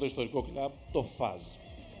σε αυτό το ιστορικό κλαμπ το Φαζ.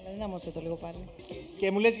 Δυνάμωσε το λίγο πάλι.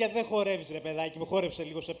 Και μου λες γιατί δεν χορεύεις ρε παιδάκι μου, χόρεψε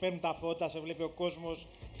λίγο, σε παίρνουν τα φώτα, σε βλέπει ο κόσμος,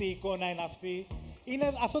 τι εικόνα είναι αυτή.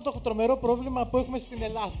 Είναι αυτό το τρομερό πρόβλημα που έχουμε στην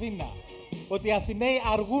Αθήνα. Ότι οι Αθηναίοι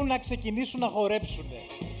αργούν να ξεκινήσουν να χορέψουν.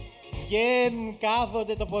 Βγαίνουν,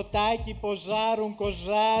 κάθονται το ποτάκι, ποζάρουν,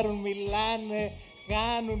 κοζάρουν, μιλάνε,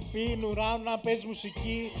 κάνουν, πίνουν, ράνουν, να παίζει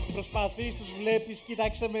μουσική, προσπαθείς, τους βλέπεις,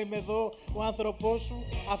 κοίταξε με, είμαι εδώ, ο άνθρωπός σου.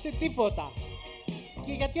 Αυτοί τίποτα.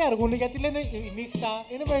 Και γιατί αργούν, γιατί λένε η νύχτα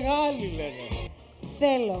είναι μεγάλη, λένε.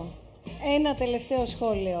 Θέλω ένα τελευταίο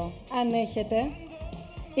σχόλιο, αν έχετε,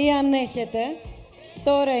 ή αν έχετε,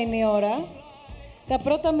 τώρα είναι η ώρα. Τα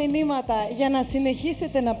πρώτα μηνύματα για να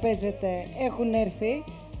συνεχίσετε να παίζετε έχουν έρθει,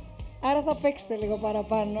 άρα θα παίξετε λίγο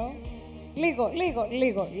παραπάνω. Λίγο.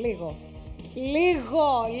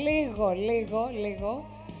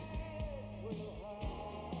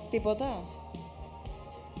 Τίποτα.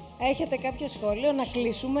 Έχετε κάποιο σχόλιο, να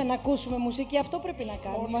κλείσουμε, να ακούσουμε μουσική, αυτό πρέπει να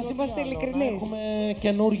κάνουμε, μας είμαστε ειλικρινείς. Να έχουμε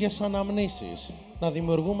καινούργιες αναμνήσεις, να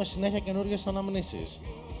δημιουργούμε συνέχεια καινούργιες αναμνήσεις.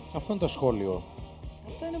 Αυτό είναι το σχόλιο.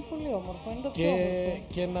 Αυτό είναι πολύ όμορφο, είναι το πιο όμορφο.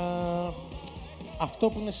 Και αυτό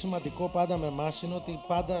που είναι σημαντικό πάντα με εμάς είναι ότι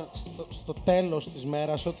πάντα στο τέλος της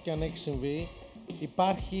μέρας, ό,τι και αν έχει συμβεί,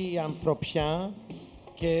 υπάρχει η ανθρωπιά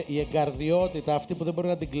και η εγκαρδιότητα αυτή που δεν μπορεί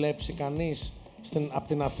να την κλέψει κανείς από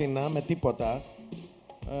την Αθήνα με τίποτα.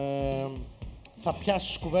 Θα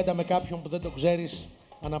πιάσεις κουβέντα με κάποιον που δεν το ξέρεις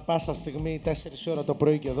ανά πάσα στιγμή 4 ώρα το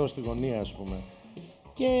πρωί και εδώ στη γωνία, ας πούμε.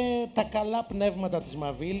 Και τα καλά πνεύματα της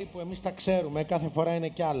Μαβίλη που εμείς τα ξέρουμε, κάθε φορά είναι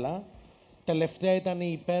κι άλλα. Τελευταία ήταν η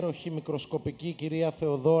υπέροχη μικροσκοπική κυρία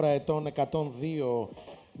Θεοδώρα ετών 102,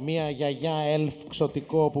 μία γιαγιά ελφ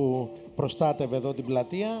ξωτικό που προστάτευε εδώ την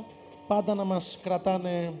πλατεία. Πάντα να μας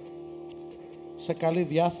κρατάνε σε καλή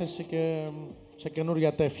διάθεση και σε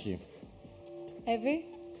καινούρια τεύχη. Εύη.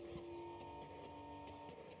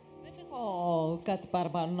 Δεν έχω κάτι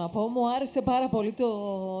παραπάνω να πω. Μου άρεσε πάρα πολύ το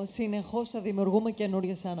συνεχώς θα δημιουργούμε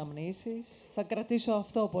καινούριες αναμνήσεις. Θα κρατήσω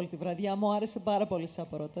αυτό από όλη τη βραδιά. Μου άρεσε πάρα πολύ σαν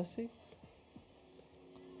πρόταση.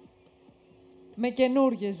 Με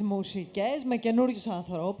καινούριες μουσικές, με καινούριους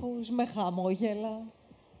ανθρώπους, με χαμόγελα.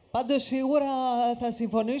 Πάντως σίγουρα θα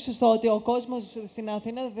συμφωνήσω στο ότι ο κόσμος στην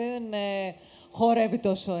Αθήνα δεν χορεύει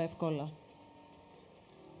τόσο εύκολα.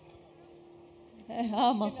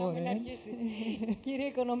 Άμα χορεύει. Κύριε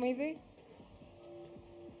Οικονομίδη.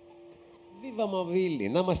 Βίβα Μαβίλη,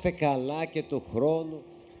 να είμαστε καλά και του χρόνου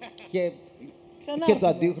και το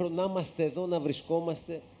αντίχρονο, να είμαστε εδώ, να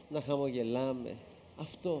βρισκόμαστε, να χαμογελάμε.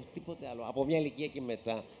 Αυτό, τίποτε άλλο. Από μια ηλικία και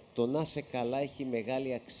μετά, το να είσαι καλά έχει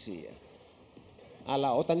μεγάλη αξία.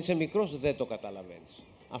 Αλλά όταν είσαι μικρός δεν το καταλαβαίνεις.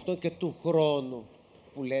 Αυτό και του χρόνου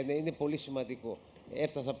που λένε είναι πολύ σημαντικό.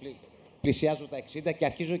 Έφτασα πλησιάζω τα 60 και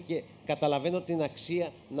αρχίζω και καταλαβαίνω την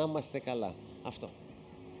αξία να είμαστε καλά. Αυτό.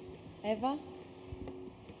 Εύα.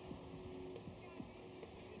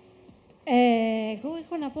 Εγώ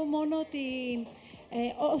έχω να πω μόνο ότι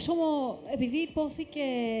επειδή υπόθηκε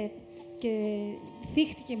και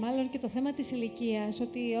θύχτηκε μάλλον και το θέμα της ηλικίας,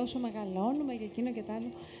 ότι όσο μεγαλώνουμε και εκείνο και τ'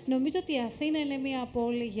 άλλο. Νομίζω ότι η Αθήνα είναι μια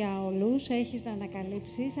πόλη για όλους, έχεις να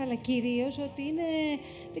ανακαλύψεις, αλλά κυρίως ότι είναι,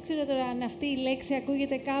 δεν ξέρω τώρα αν αυτή η λέξη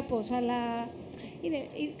ακούγεται κάπως, αλλά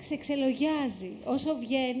σε ξελογιάζει. Όσο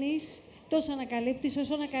βγαίνεις, τόσο ανακαλύπτεις,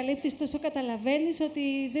 όσο ανακαλύπτεις, τόσο καταλαβαίνεις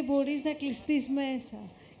ότι δεν μπορείς να κλειστείς μέσα.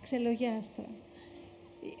 Ξελογιάστρα.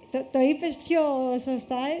 Το είπες πιο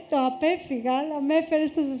σωστά, το απέφυγα, αλλά με έφερε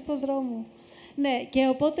στο σωστό δρόμο. Ναι, και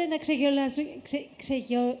οπότε να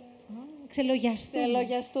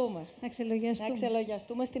ξελογιαστούμε. Να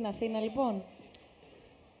ξελογιαστούμε στην Αθήνα, λοιπόν.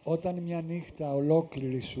 Όταν μια νύχτα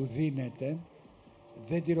ολόκληρη σου δίνεται,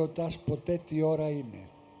 δεν τη ρωτάς ποτέ τι ώρα είναι.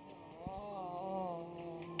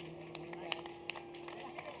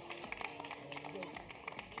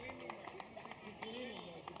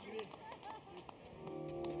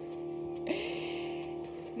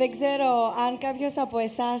 Δεν ξέρω αν κάποιος από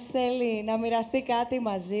εσάς θέλει να μοιραστεί κάτι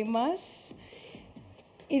μαζί μας.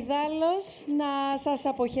 Ιδάλλως, να σας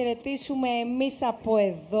αποχαιρετήσουμε εμείς από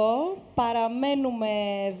εδώ. Παραμένουμε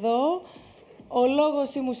εδώ. Ο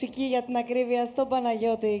λόγος, η μουσική για την ακρίβεια στον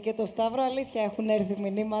Παναγιώτη και το Σταύρο. Αλήθεια, έχουν έρθει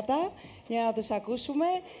μηνύματα για να τους ακούσουμε.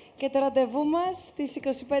 Και το ραντεβού μας στις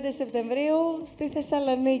 25 Σεπτεμβρίου στη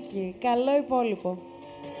Θεσσαλονίκη. Καλό υπόλοιπο.